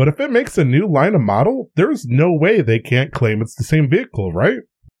 but if it makes a new line of model, there's no way they can't claim it's the same vehicle, right?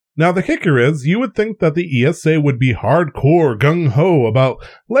 Now the kicker is, you would think that the ESA would be hardcore gung-ho about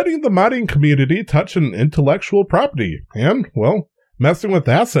letting the modding community touch an intellectual property, and, well, messing with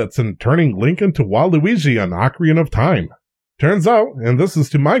assets and turning Link into Waluigi on Ocarina of Time. Turns out, and this is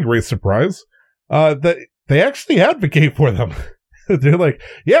to my great surprise, that they actually advocate for them. They're like,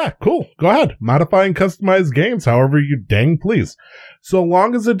 yeah, cool, go ahead, modify and customize games however you dang please, so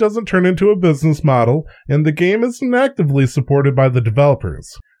long as it doesn't turn into a business model and the game isn't actively supported by the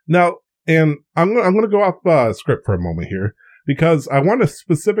developers. Now, and I'm going to go off script for a moment here, because I want to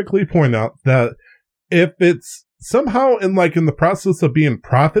specifically point out that if it's somehow in the process of being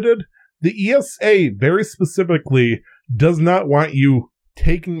profited, the ESA very specifically does not want you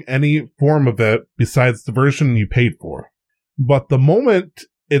taking any form of it besides the version you paid for. But the moment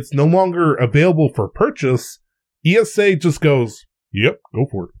it's no longer available for purchase, ESA just goes, yep, go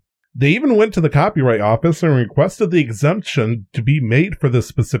for it. They even went to the Copyright Office and requested the exemption to be made for this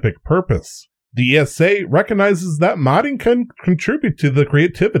specific purpose. The ESA recognizes that modding can contribute to the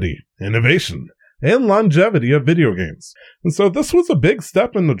creativity, innovation, and longevity of video games. And so this was a big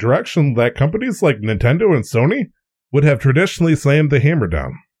step in the direction that companies like Nintendo and Sony would have traditionally slammed the hammer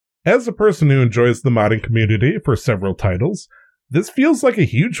down. As a person who enjoys the modding community for several titles, this feels like a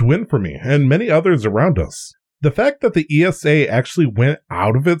huge win for me and many others around us. The fact that the ESA actually went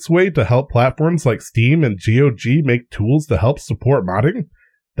out of its way to help platforms like Steam and GOG make tools to help support modding,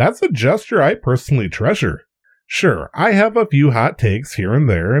 that's a gesture I personally treasure. Sure, I have a few hot takes here and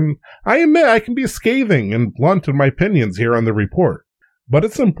there, and I admit I can be scathing and blunt in my opinions here on the report, but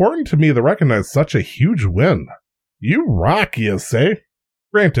it's important to me to recognize such a huge win. You rock, ESA!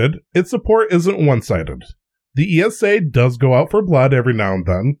 Granted, its support isn't one-sided. The ESA does go out for blood every now and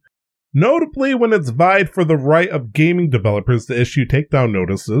then, notably when it's vied for the right of gaming developers to issue takedown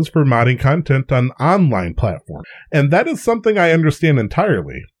notices for modding content on online platforms. And that is something I understand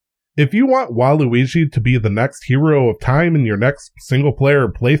entirely. If you want Waluigi to be the next hero of time in your next single-player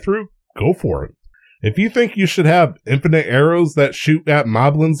playthrough, go for it. If you think you should have infinite arrows that shoot at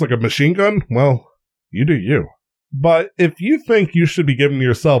moblins like a machine gun, well, you do you. But if you think you should be giving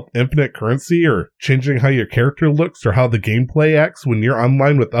yourself infinite currency or changing how your character looks or how the gameplay acts when you're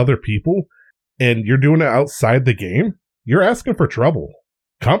online with other people, and you're doing it outside the game, you're asking for trouble.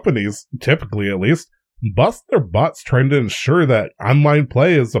 Companies, typically at least, bust their butts trying to ensure that online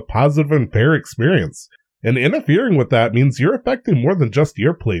play is a positive and fair experience, and interfering with that means you're affecting more than just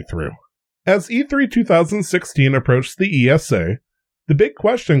your playthrough. As E3 2016 approached the ESA, the big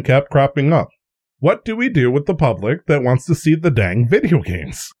question kept cropping up. What do we do with the public that wants to see the dang video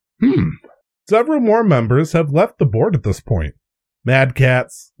games? Several more members have left the board at this point. Mad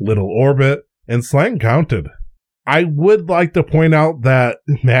Catz, Little Orbit, and Slang counted. I would like to point out that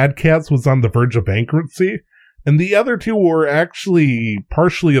Mad Catz was on the verge of bankruptcy, and the other two were actually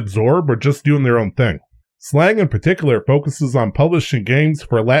partially absorbed or just doing their own thing. Slang in particular focuses on publishing games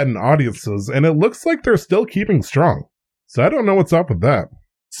for Latin audiences, and it looks like they're still keeping strong. So I don't know what's up with that.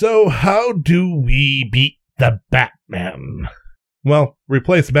 So how do we beat the Batman? Well,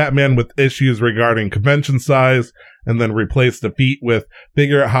 replace Batman with issues regarding convention size, and then replace the feat with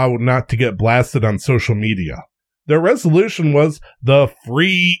figure out how not to get blasted on social media. Their resolution was the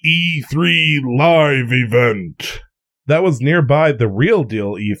free E3 live event. That was nearby the real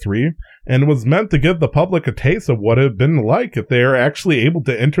deal E3, and was meant to give the public a taste of what it had been like if they are actually able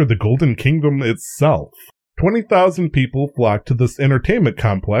to enter the Golden Kingdom itself. 20,000 people flocked to this entertainment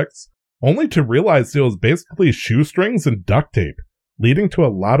complex, only to realize it was basically shoestrings and duct tape, leading to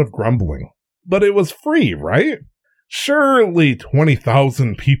a lot of grumbling. But it was free, right? Surely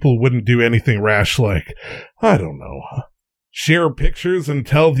 20,000 people wouldn't do anything rash like, I don't know, share pictures and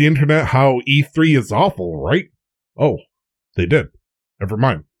tell the internet how E3 is awful, right? Oh, they did. Never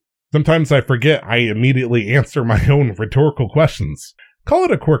mind. Sometimes I forget I immediately answer my own rhetorical questions. Call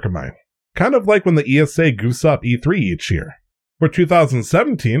it a quirk of mine. Kind of like when the ESA goose up E3 each year. For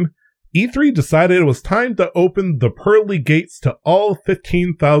 2017, E3 decided it was time to open the pearly gates to all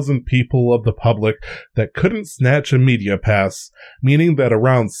 15,000 people of the public that couldn't snatch a media pass, meaning that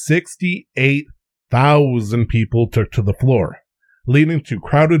around 68,000 people took to the floor, leading to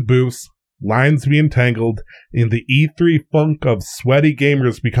crowded booths, lines being tangled, and the E3 funk of sweaty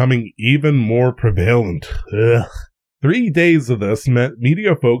gamers becoming even more prevalent. Ugh. 3 days of this meant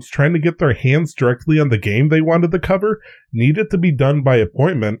media folks trying to get their hands directly on the game they wanted to cover needed to be done by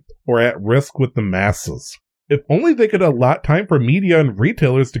appointment or at risk with the masses. If only they could allot time for media and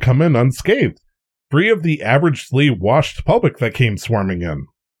retailers to come in unscathed, free of the averagely washed public that came swarming in.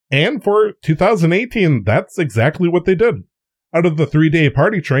 And for 2018, that's exactly what they did. Out of the 3-day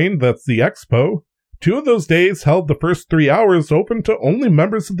party train that's the Expo, 2 of those days held the first 3 hours open to only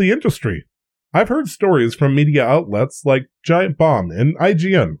members of the industry. I've heard stories from media outlets like Giant Bomb and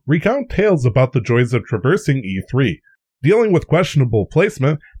IGN recount tales about the joys of traversing E3, dealing with questionable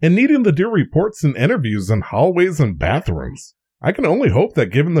placement, and needing to do reports and interviews in hallways and bathrooms. I can only hope that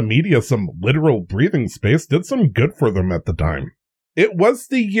giving the media some literal breathing space did some good for them at the time. It was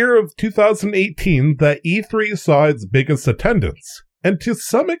the year of 2018 that E3 saw its biggest attendance, and to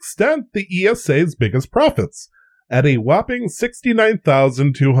some extent the ESA's biggest profits, at a whopping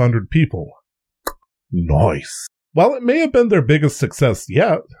 69,200 people. Nice. While it may have been their biggest success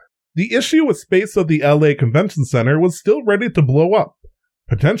yet, the issue with space of the LA Convention Center was still ready to blow up,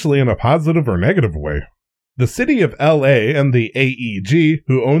 potentially in a positive or negative way. The city of LA and the AEG,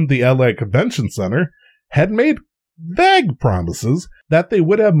 who owned the LA Convention Center, had made vague promises that they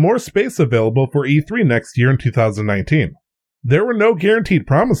would have more space available for E3 next year in 2019. There were no guaranteed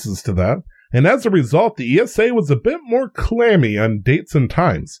promises to that, and as a result, the ESA was a bit more clammy on dates and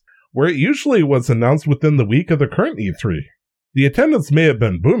times, where it usually was announced within the week of the current E3. The attendance may have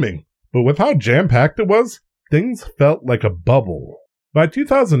been booming, but with how jam-packed it was, things felt like a bubble. By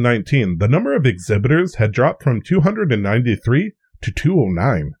 2019, the number of exhibitors had dropped from 293 to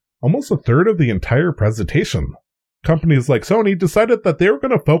 209, almost a third of the entire presentation. Companies like Sony decided that they were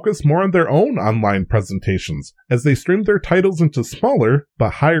going to focus more on their own online presentations, as they streamed their titles into smaller,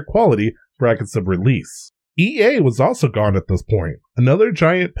 but higher quality, brackets of release. EA was also gone at this point, another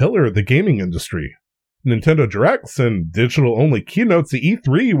giant pillar of the gaming industry. Nintendo Directs and digital-only keynotes at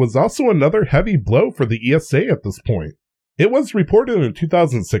E3 was also another heavy blow for the ESA at this point. It was reported in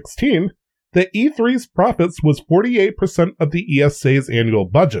 2016 that E3's profits was 48% of the ESA's annual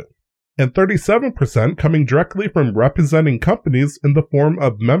budget. and 37% coming directly from representing companies in the form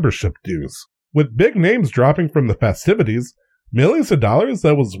of membership dues. With big names dropping from the festivities, millions of dollars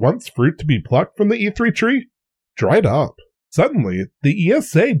that was once fruit to be plucked from the E3 tree dried up. Suddenly, the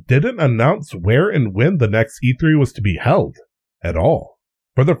ESA didn't announce where and when the next E3 was to be held at all.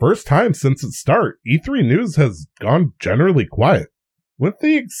 For the first time since its start, E3 news has gone generally quiet, with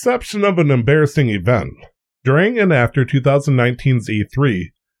the exception of an embarrassing event. During and after 2019's E3,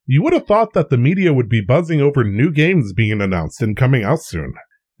 you would have thought that the media would be buzzing over new games being announced and coming out soon.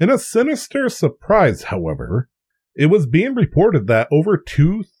 In a sinister surprise, however, it was being reported that over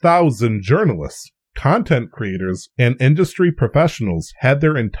 2,000 journalists, content creators, and industry professionals had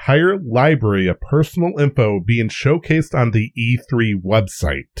their entire library of personal info being showcased on the E3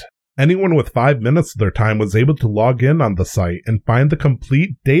 website. Anyone with 5 minutes of their time was able to log in on the site and find the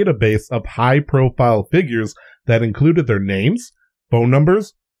complete database of high-profile figures that included their names, phone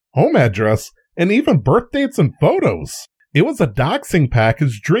numbers, home address, and even birth dates and photos. It was a doxing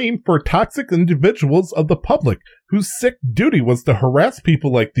package dream for toxic individuals of the public whose sick duty was to harass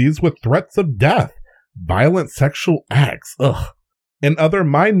people like these with threats of death, violent sexual acts, and other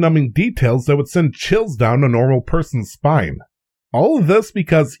mind-numbing details that would send chills down a normal person's spine. All of this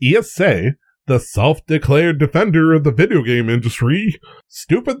because ESA, the self-declared defender of the video game industry,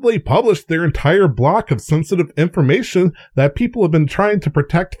 stupidly published their entire block of sensitive information that people have been trying to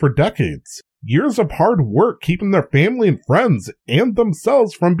protect for decades. Years of hard work keeping their family and friends and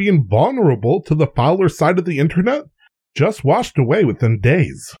themselves from being vulnerable to the fouler side of the internet just washed away within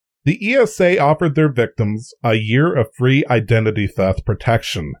days. The ESA offered their victims a year of free identity theft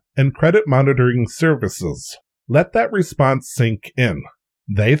protection and credit monitoring services. Let that response sink in.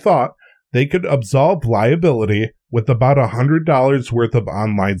 They thought they could absolve liability with about $100 worth of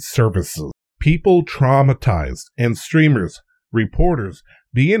online services. People traumatized, and streamers, reporters,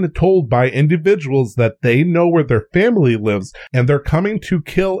 being told by individuals that they know where their family lives and they're coming to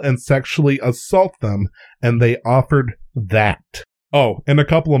kill and sexually assault them, and they offered that. Oh, and a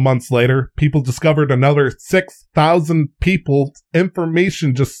couple of months later, people discovered another 6,000 people's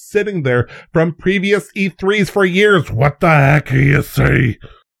information just sitting there from previous E3s for years. What the heck, ESA?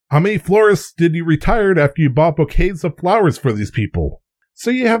 How many florists did you retire after you bought bouquets of flowers for these people? So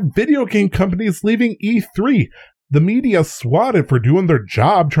you have video game companies leaving E3. The media swatted for doing their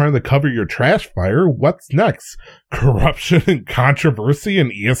job trying to cover your trash fire. What's next? Corruption and controversy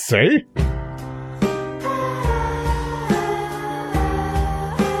in ESA?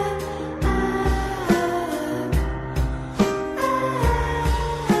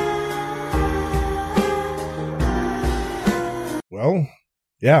 Well,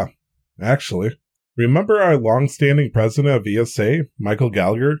 yeah, actually. Remember our long-standing president of ESA, Michael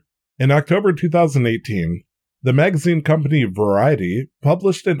Gallagher? In October 2018, the magazine company Variety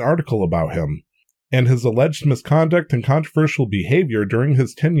published an article about him and his alleged misconduct and controversial behavior during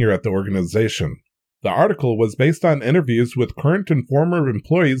his tenure at the organization. The article was based on interviews with current and former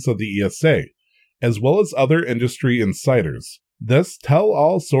employees of the ESA, as well as other industry insiders. This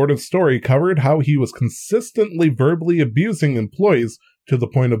tell-all sort of story covered how he was consistently verbally abusing employees to the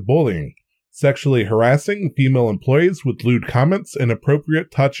point of bullying, sexually harassing female employees with lewd comments, inappropriate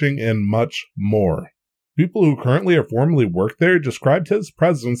touching, and much more. People who currently or formerly work there described his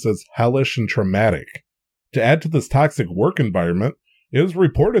presence as hellish and traumatic. To add to this toxic work environment, it was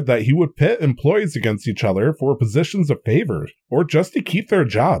reported that he would pit employees against each other for positions of favor or just to keep their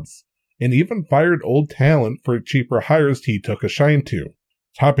jobs, and even fired old talent for cheaper hires he took a shine to.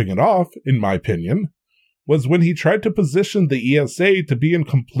 Topping it off, in my opinion, was when he tried to position the ESA to be in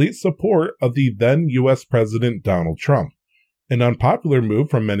complete support of the then U.S. President Donald Trump, an unpopular move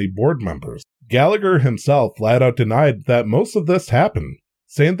from many board members. Gallagher himself flat out denied that most of this happened,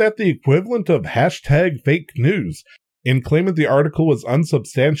 saying that the equivalent of #fake news, and claiming the article was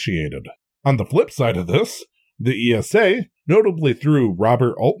unsubstantiated. On the flip side of this, the ESA, notably through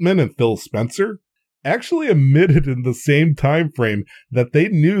Robert Altman and Phil Spencer, actually admitted in the same time frame that they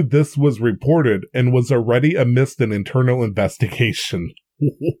knew this was reported and was already amidst an internal investigation.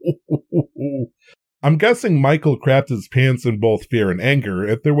 I'm guessing Michael crapped his pants in both fear and anger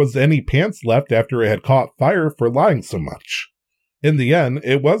if there was any pants left after it had caught fire for lying so much. In the end,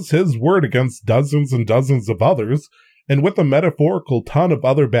 it was his word against dozens and dozens of others, and with a metaphorical ton of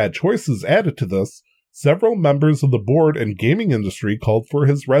other bad choices added to this, several members of the board and gaming industry called for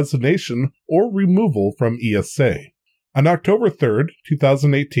his resignation or removal from ESA. On October 3rd,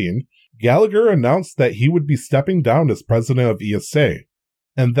 2018, Gallagher announced that he would be stepping down as president of ESA,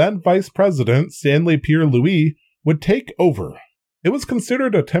 and then Vice President Stanley Pierre-Louis would take over. It was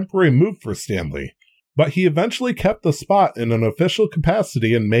considered a temporary move for Stanley, but he eventually kept the spot in an official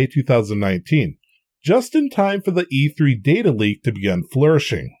capacity in May 2019, just in time for the E3 data leak to begin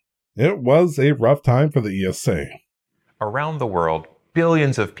flourishing. It was a rough time for the ESA. Around the world,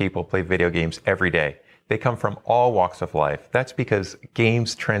 billions of people play video games every day. They come from all walks of life. That's because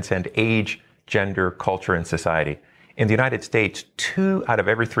games transcend age, gender, culture, and society. In the United States, 2 out of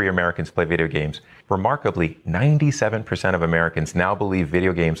every 3 Americans play video games. Remarkably, 97% of Americans now believe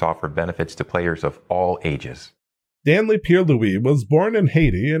video games offer benefits to players of all ages. Stanley Pierre-Louis was born in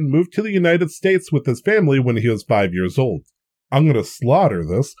Haiti and moved to the United States with his family when he was 5 years old. I'm going to slaughter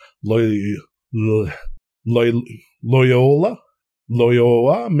this. Loyola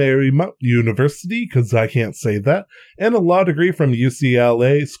Marymount University, because I can't say that, and a law degree from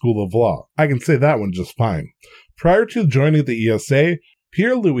UCLA School of Law. I can say that one just fine. Prior to joining the ESA,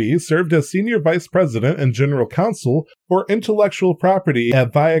 Pierre-Louis served as Senior Vice President and General Counsel for Intellectual Property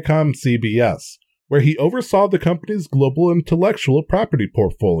at Viacom CBS, where he oversaw the company's global intellectual property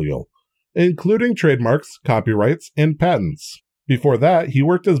portfolio, including trademarks, copyrights, and patents. Before that, he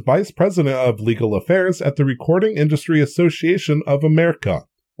worked as Vice President of Legal Affairs at the Recording Industry Association of America,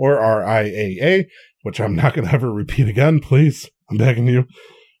 or RIAA, which I'm not going to ever repeat again, please. I'm begging you.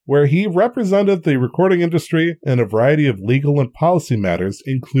 Where he represented the recording industry in a variety of legal and policy matters,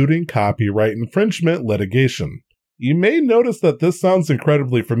 including copyright infringement litigation. You may notice that this sounds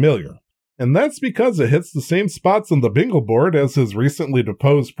incredibly familiar, and that's because it hits the same spots on the bingo board as his recently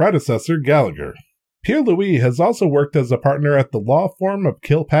deposed predecessor, Gallagher. Pierre-Louis has also worked as a partner at the law firm of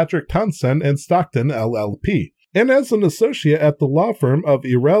Kilpatrick Townsend and Stockton LLP, and as an associate at the law firm of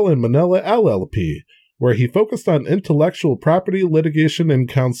Irel and Manella LLP, where he focused on intellectual property litigation and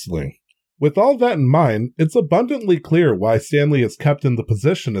counseling. With all that in mind, it's abundantly clear why Stanley is kept in the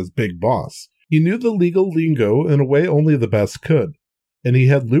position as big boss. He knew the legal lingo in a way only the best could, and he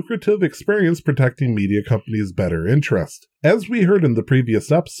had lucrative experience protecting media companies' better interest. As we heard in the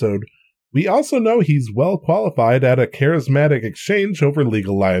previous episode, we also know he's well qualified at a charismatic exchange over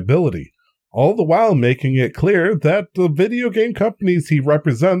legal liability, all the while making it clear that the video game companies he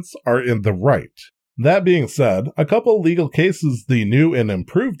represents are in the right. That being said, a couple legal cases the new and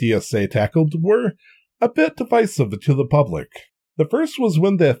improved ESA tackled were a bit divisive to the public. The first was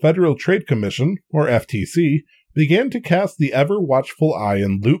when the Federal Trade Commission, or FTC, began to cast the ever-watchful eye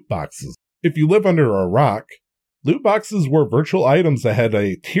on loot boxes. If you live under a rock, loot boxes were virtual items that had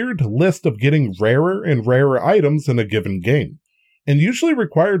a tiered list of getting rarer and rarer items in a given game, and usually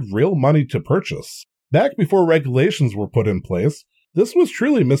required real money to purchase. Back before regulations were put in place, this was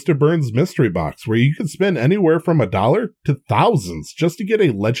truly Mr. Burns' mystery box, where you could spend anywhere from $1 to thousands just to get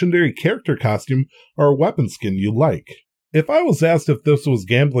a legendary character costume or a weapon skin you like. If I was asked if this was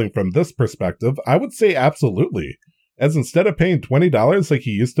gambling from this perspective, I would say absolutely, as instead of paying $20 like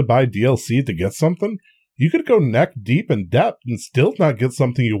you used to buy DLC to get something, you could go neck deep in debt and still not get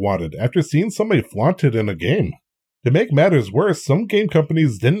something you wanted after seeing somebody flaunt it in a game. To make matters worse, some game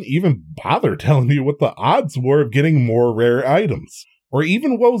companies didn't even bother telling you what the odds were of getting more rare items, or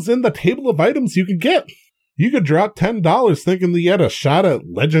even what was in the table of items you could get. You could drop $10 thinking that you had a shot at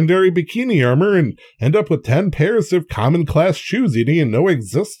legendary bikini armor and end up with 10 pairs of common class shoes you didn't know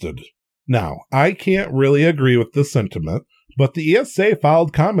existed. Now, I can't really agree with this sentiment, but the ESA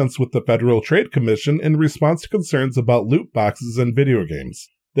filed comments with the Federal Trade Commission in response to concerns about loot boxes in video games.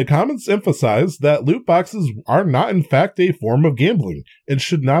 The comments emphasize that loot boxes are not in fact a form of gambling and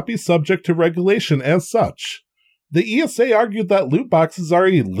should not be subject to regulation as such. The ESA argued that loot boxes are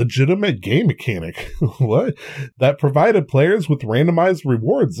a legitimate game mechanic that provided players with randomized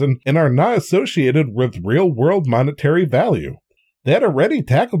rewards and are not associated with real-world monetary value. They had already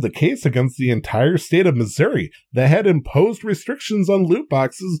tackled the case against the entire state of Missouri that had imposed restrictions on loot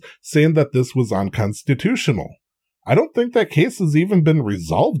boxes, saying that this was unconstitutional. I don't think that case has even been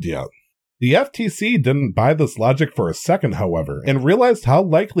resolved yet. The FTC didn't buy this logic for a second, however, and realized how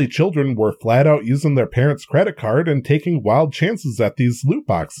likely children were flat out using their parents' credit card and taking wild chances at these loot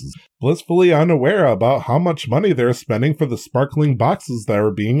boxes, blissfully unaware about how much money they were spending for the sparkling boxes that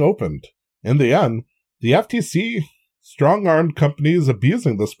were being opened. In the end, the FTC strong-armed companies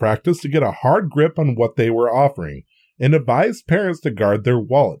abusing this practice to get a hard grip on what they were offering, and advised parents to guard their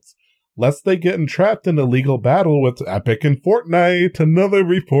wallets, lest they get entrapped in a legal battle with Epic and Fortnite, another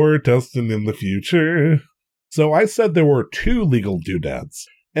report destined in the future. So I said there were 2 legal doodads.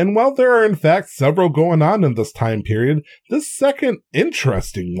 And while there are in fact several going on in this time period, this second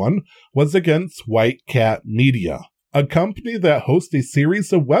interesting one was against White Cat Media, a company that hosts a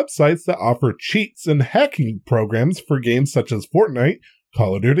series of websites that offer cheats and hacking programs for games such as Fortnite,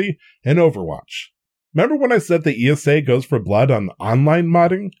 Call of Duty, and Overwatch. Remember when I said the ESA goes for blood on online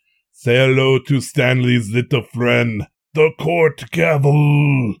modding? Say hello to Stanley's little friend, the court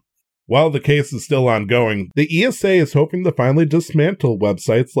gavel. While the case is still ongoing, the ESA is hoping to finally dismantle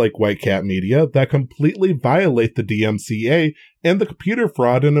websites like White Cat Media that completely violate the DMCA and the Computer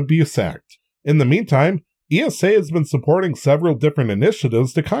Fraud and Abuse Act. In the meantime, ESA has been supporting several different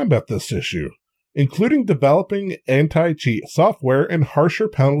initiatives to combat this issue, including developing anti-cheat software and harsher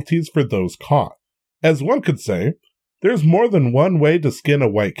penalties for those caught. As one could say, there's more than one way to skin a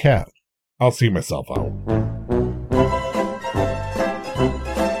white cat. I'll see myself out.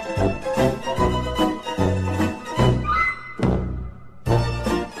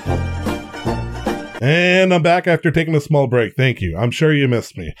 And I'm back after taking a small break. Thank you. I'm sure you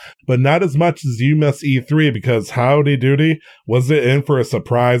missed me, but not as much as you missed E3 because howdy doody, was it in for a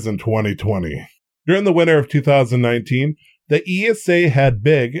surprise in 2020. During the winter of 2019, the ESA had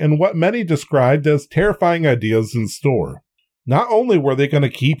big and what many described as terrifying ideas in store. Not only were they going to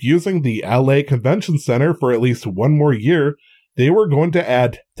keep using the LA Convention Center for at least one more year, they were going to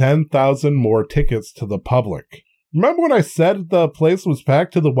add 10,000 more tickets to the public. Remember when I said the place was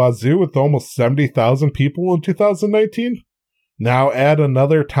packed to the wazoo with almost 70,000 people in 2019? Now add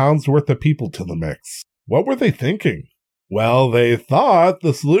another town's worth of people to the mix. What were they thinking? Well, they thought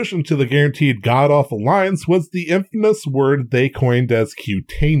the solution to the guaranteed god-awful lines was the infamous word they coined as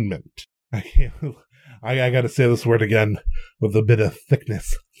Qtainment. I gotta say this word again with a bit of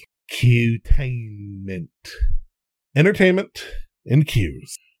thickness. Qtainment. Entertainment in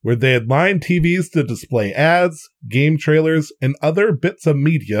queues, where they had lined TVs to display ads, game trailers, and other bits of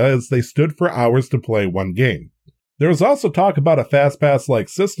media as they stood for hours to play one game. There was also talk about a FastPass-like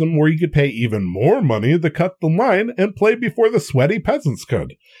system where you could pay even more money to cut the line and play before the sweaty peasants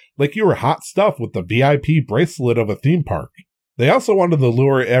could, like you were hot stuff with the VIP bracelet of a theme park. They also wanted to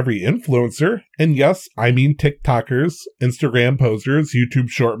lure every influencer, and yes, I mean TikTokers, Instagram posers, YouTube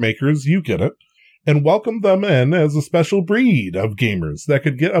short makers, you get it, and welcome them in as a special breed of gamers that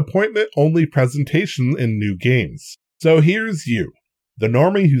could get appointment-only presentation in new games. So here's you, the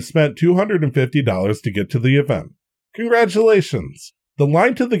normie who spent $250 to get to the event. Congratulations! The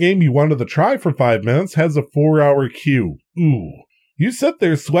line to the game you wanted to try for 5 minutes has a 4-hour queue. Ooh. You sit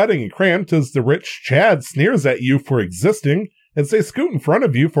there sweating and cramped as the rich Chad sneers at you for existing as they scoot in front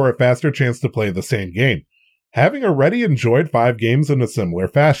of you for a faster chance to play the same game, having already enjoyed 5 games in a similar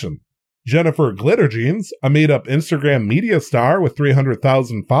fashion. Jennifer Glitterjeans, a made-up Instagram media star with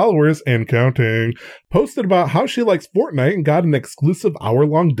 300,000 followers and counting, posted about how she likes Fortnite and got an exclusive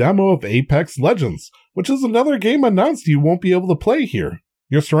hour-long demo of Apex Legends, which is another game announced you won't be able to play here.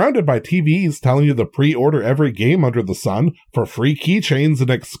 You're surrounded by TVs telling you to pre-order every game under the sun for free keychains and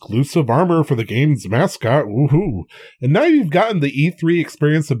exclusive armor for the game's mascot, woohoo! And now you've gotten the E3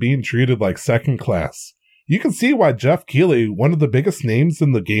 experience of being treated like second class. You can see why Jeff Keighley, one of the biggest names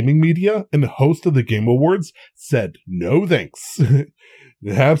in the gaming media and host of the Game Awards, said no thanks.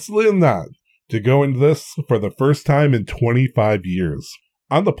 Absolutely not. To go into this for the first time in 25 years.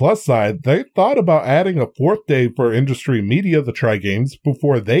 On the plus side, they thought about adding a 4th day for industry media to try games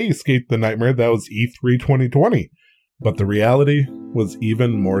before they escaped the nightmare that was E3 2020. But the reality was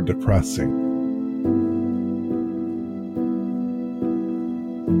even more depressing.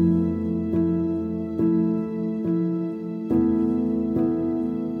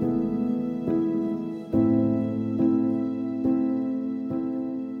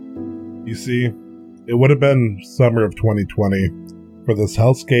 You see, it would have been summer of 2020 for this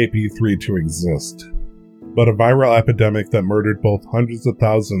hellscape E3 to exist, but a viral epidemic that murdered both hundreds of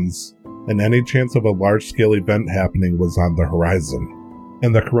thousands and any chance of a large-scale event happening was on the horizon,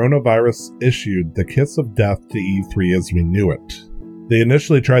 and the coronavirus issued the kiss of death to E3 as we knew it. They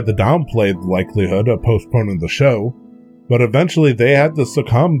initially tried to downplay the likelihood of postponing the show, but eventually they had to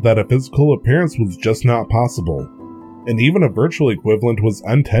succumb that a physical appearance was just not possible. And even a virtual equivalent was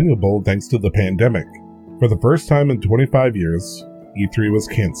untenable thanks to the pandemic. For the first time in 25 years, E3 was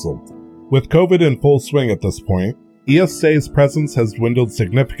cancelled. With COVID in full swing at this point, ESA's presence has dwindled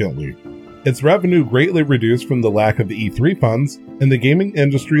significantly. Its revenue greatly reduced from the lack of E3 funds, and the gaming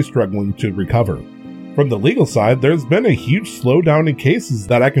industry struggling to recover. From the legal side, there's been a huge slowdown in cases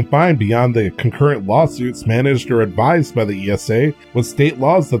that I can find beyond the concurrent lawsuits managed or advised by the ESA with state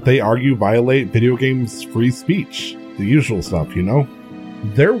laws that they argue violate video games' free speech. The usual stuff, you know?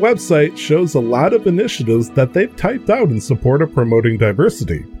 Their website shows a lot of initiatives that they've typed out in support of promoting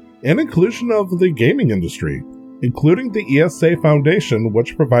diversity and inclusion of the gaming industry, including the ESA Foundation,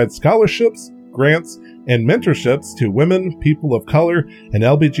 which provides scholarships, grants, and mentorships to women, people of color, and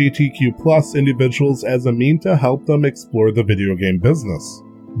LGBTQ+ individuals as a means to help them explore the video game business.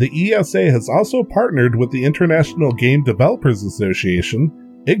 The ESA has also partnered with the International Game Developers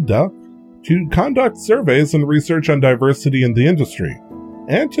Association IGDA, to conduct surveys and research on diversity in the industry,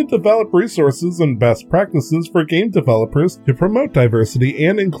 and to develop resources and best practices for game developers to promote diversity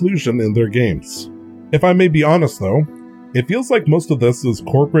and inclusion in their games. If I may be honest though, it feels like most of this is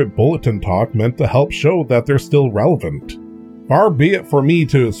corporate bulletin talk meant to help show that they're still relevant. Far be it for me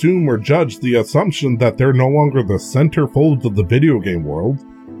to assume or judge the assumption that they're no longer the centerfold of the video game world.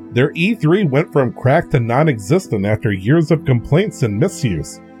 Their E3 went from crack to non-existent after years of complaints and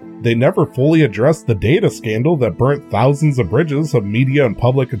misuse. They never fully addressed the data scandal that burnt thousands of bridges of media and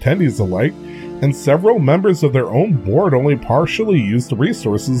public attendees alike, and several members of their own board only partially used the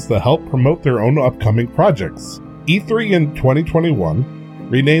resources to help promote their own upcoming projects. E3 in 2021,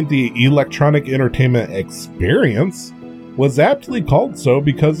 renamed the Electronic Entertainment Experience, was aptly called so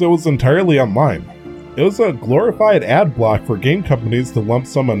because it was entirely online. It was a glorified ad block for game companies to lump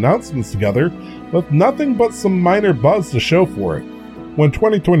some announcements together with nothing but some minor buzz to show for it. When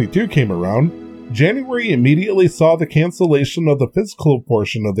 2022 came around, January immediately saw the cancellation of the physical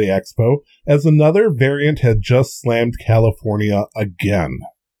portion of the expo as another variant had just slammed California again.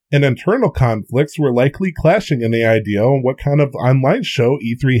 And internal conflicts were likely clashing in the idea on what kind of online show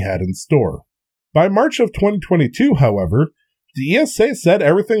E3 had in store. By March of 2022, however, the ESA said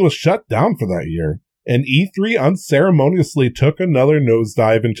everything was shut down for that year, and E3 unceremoniously took another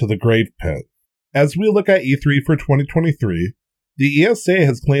nosedive into the grave pit. As we look at E3 for 2023, the ESA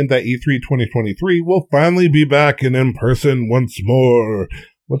has claimed that E3 2023 will finally be back and in person once more,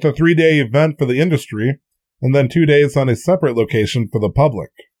 with a 3-day event for the industry, and then 2 days on a separate location for the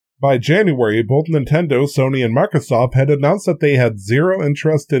public. By January, both Nintendo, Sony, and Microsoft had announced that they had zero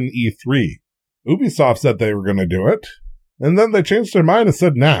interest in E3. Ubisoft said they were going to do it, and then they changed their mind and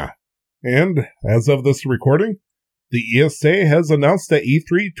said nah. And, as of this recording, the ESA has announced that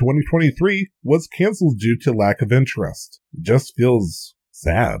E3 2023 was cancelled due to lack of interest. It just feels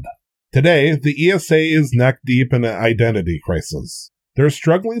sad. Today, the ESA is neck deep in an identity crisis. They're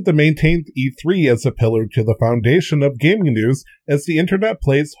struggling to maintain E3 as a pillar to the foundation of gaming news as the internet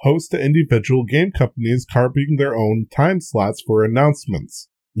plays host to individual game companies carving their own time slots for announcements.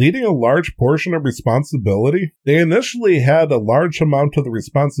 Leading a large portion of responsibility, they initially had a large amount of the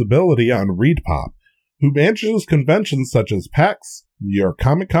responsibility on ReedPop, who manages conventions such as PAX, New York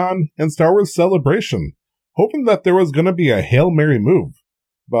Comic Con, and Star Wars Celebration, hoping that there was going to be a Hail Mary move.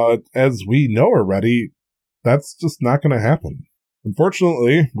 But as we know already, that's just not going to happen.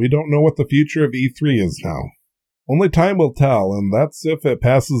 Unfortunately, we don't know what the future of E3 is now. Only time will tell, and that's if it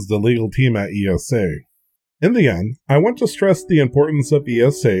passes the legal team at ESA. In the end, I want to stress the importance of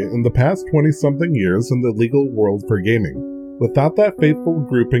ESA in the past 20-something years in the legal world for gaming. Without that faithful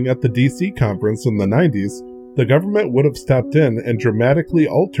grouping at the DC conference in the 90s, the government would have stepped in and dramatically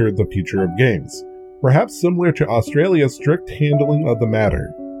altered the future of games, perhaps similar to Australia's strict handling of the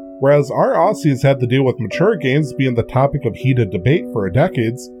matter. Whereas our Aussies had to deal with mature games being the topic of heated debate for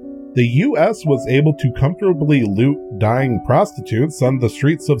decades, the US was able to comfortably loot dying prostitutes on the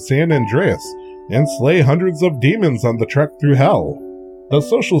streets of San Andreas and slay hundreds of demons on the trek through hell. The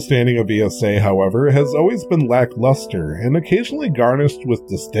social standing of ESA, however, has always been lackluster and occasionally garnished with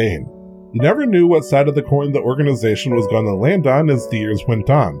disdain. You never knew what side of the coin the organization was going to land on as the years went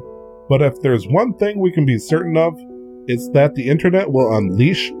on. But if there's one thing we can be certain of, it's that the internet will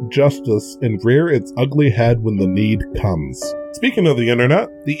unleash justice and rear its ugly head when the need comes. Speaking of the internet,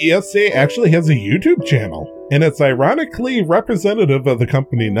 the ESA actually has a YouTube channel, and it's ironically representative of the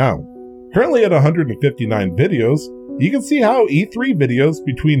company now. Currently at 159 videos, you can see how E3 videos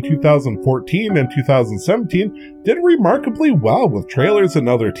between 2014 and 2017 did remarkably well with trailers and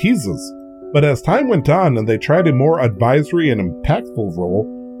other teases. But as time went on and they tried a more advisory and impactful role,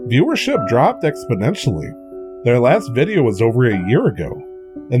 viewership dropped exponentially. Their last video was over a year ago,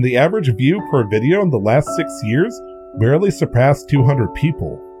 and the average view per video in the last 6 years barely surpassed 200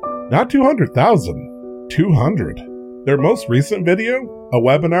 people. Not 200,000, 200. Their most recent video, a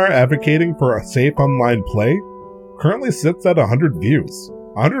webinar advocating for a safe online play, currently sits at 100 views.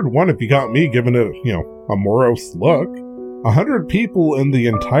 101 if you got me giving it, a morose look. 100 people in the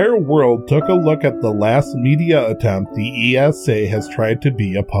entire world took a look at the last media attempt the ESA has tried to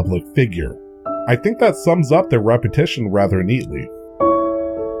be a public figure. I think that sums up their reputation rather neatly.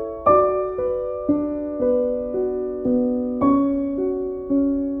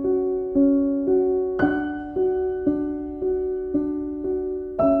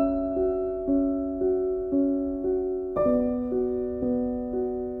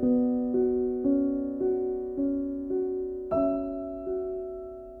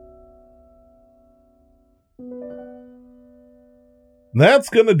 That's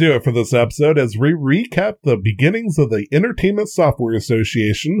going to do it for this episode as we recap the beginnings of the Entertainment Software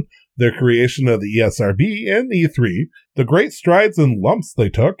Association, their creation of the ESRB and E3, the great strides and lumps they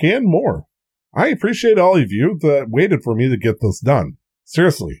took, and more. I appreciate all of you that waited for me to get this done.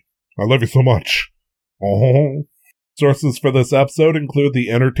 Seriously, I love you so much. Oh. Sources for this episode include the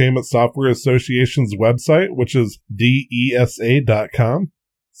Entertainment Software Association's website, which is DESA.com,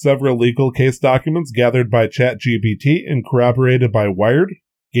 several legal case documents gathered by ChatGPT and corroborated by Wired,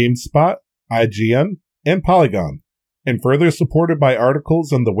 GameSpot, IGN, and Polygon, and further supported by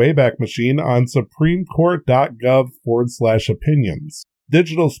articles in the Wayback Machine on supremecourt.gov/opinions.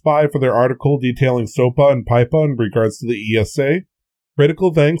 Digital Spy for their article detailing SOPA and PIPA in regards to the ESA.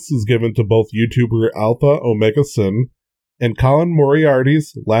 Critical thanks is given to both YouTuber Alpha Omega Sin and Colin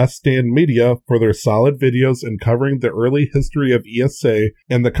Moriarty's Last Stand Media for their solid videos in covering the early history of ESA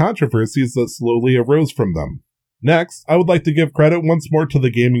and the controversies that slowly arose from them. Next, I would like to give credit once more to the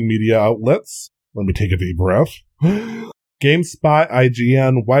gaming media outlets. Let me take a deep breath. GameSpot,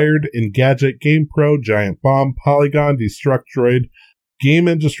 IGN, Wired, Engadget, GamePro, Giant Bomb, Polygon, Destructoid,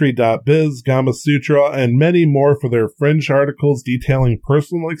 GameIndustry.biz, Gamasutra, and many more for their fringe articles detailing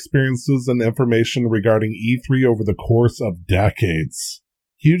personal experiences and information regarding E3 over the course of decades.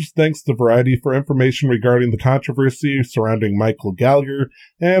 Huge thanks to Variety for information regarding the controversy surrounding Michael Gallagher,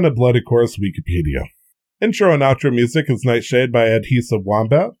 and a bloody course Wikipedia. Intro and outro music is Nightshade by Adhesive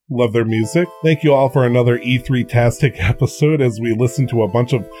Wombat. Love their music. Thank you all for another E3-tastic episode as we listen to a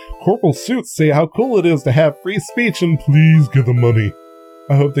bunch of corporal suits say how cool it is to have free speech and please give them money.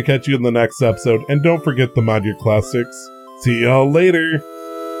 I hope to catch you in the next episode, and don't forget to mod your classics. See y'all later!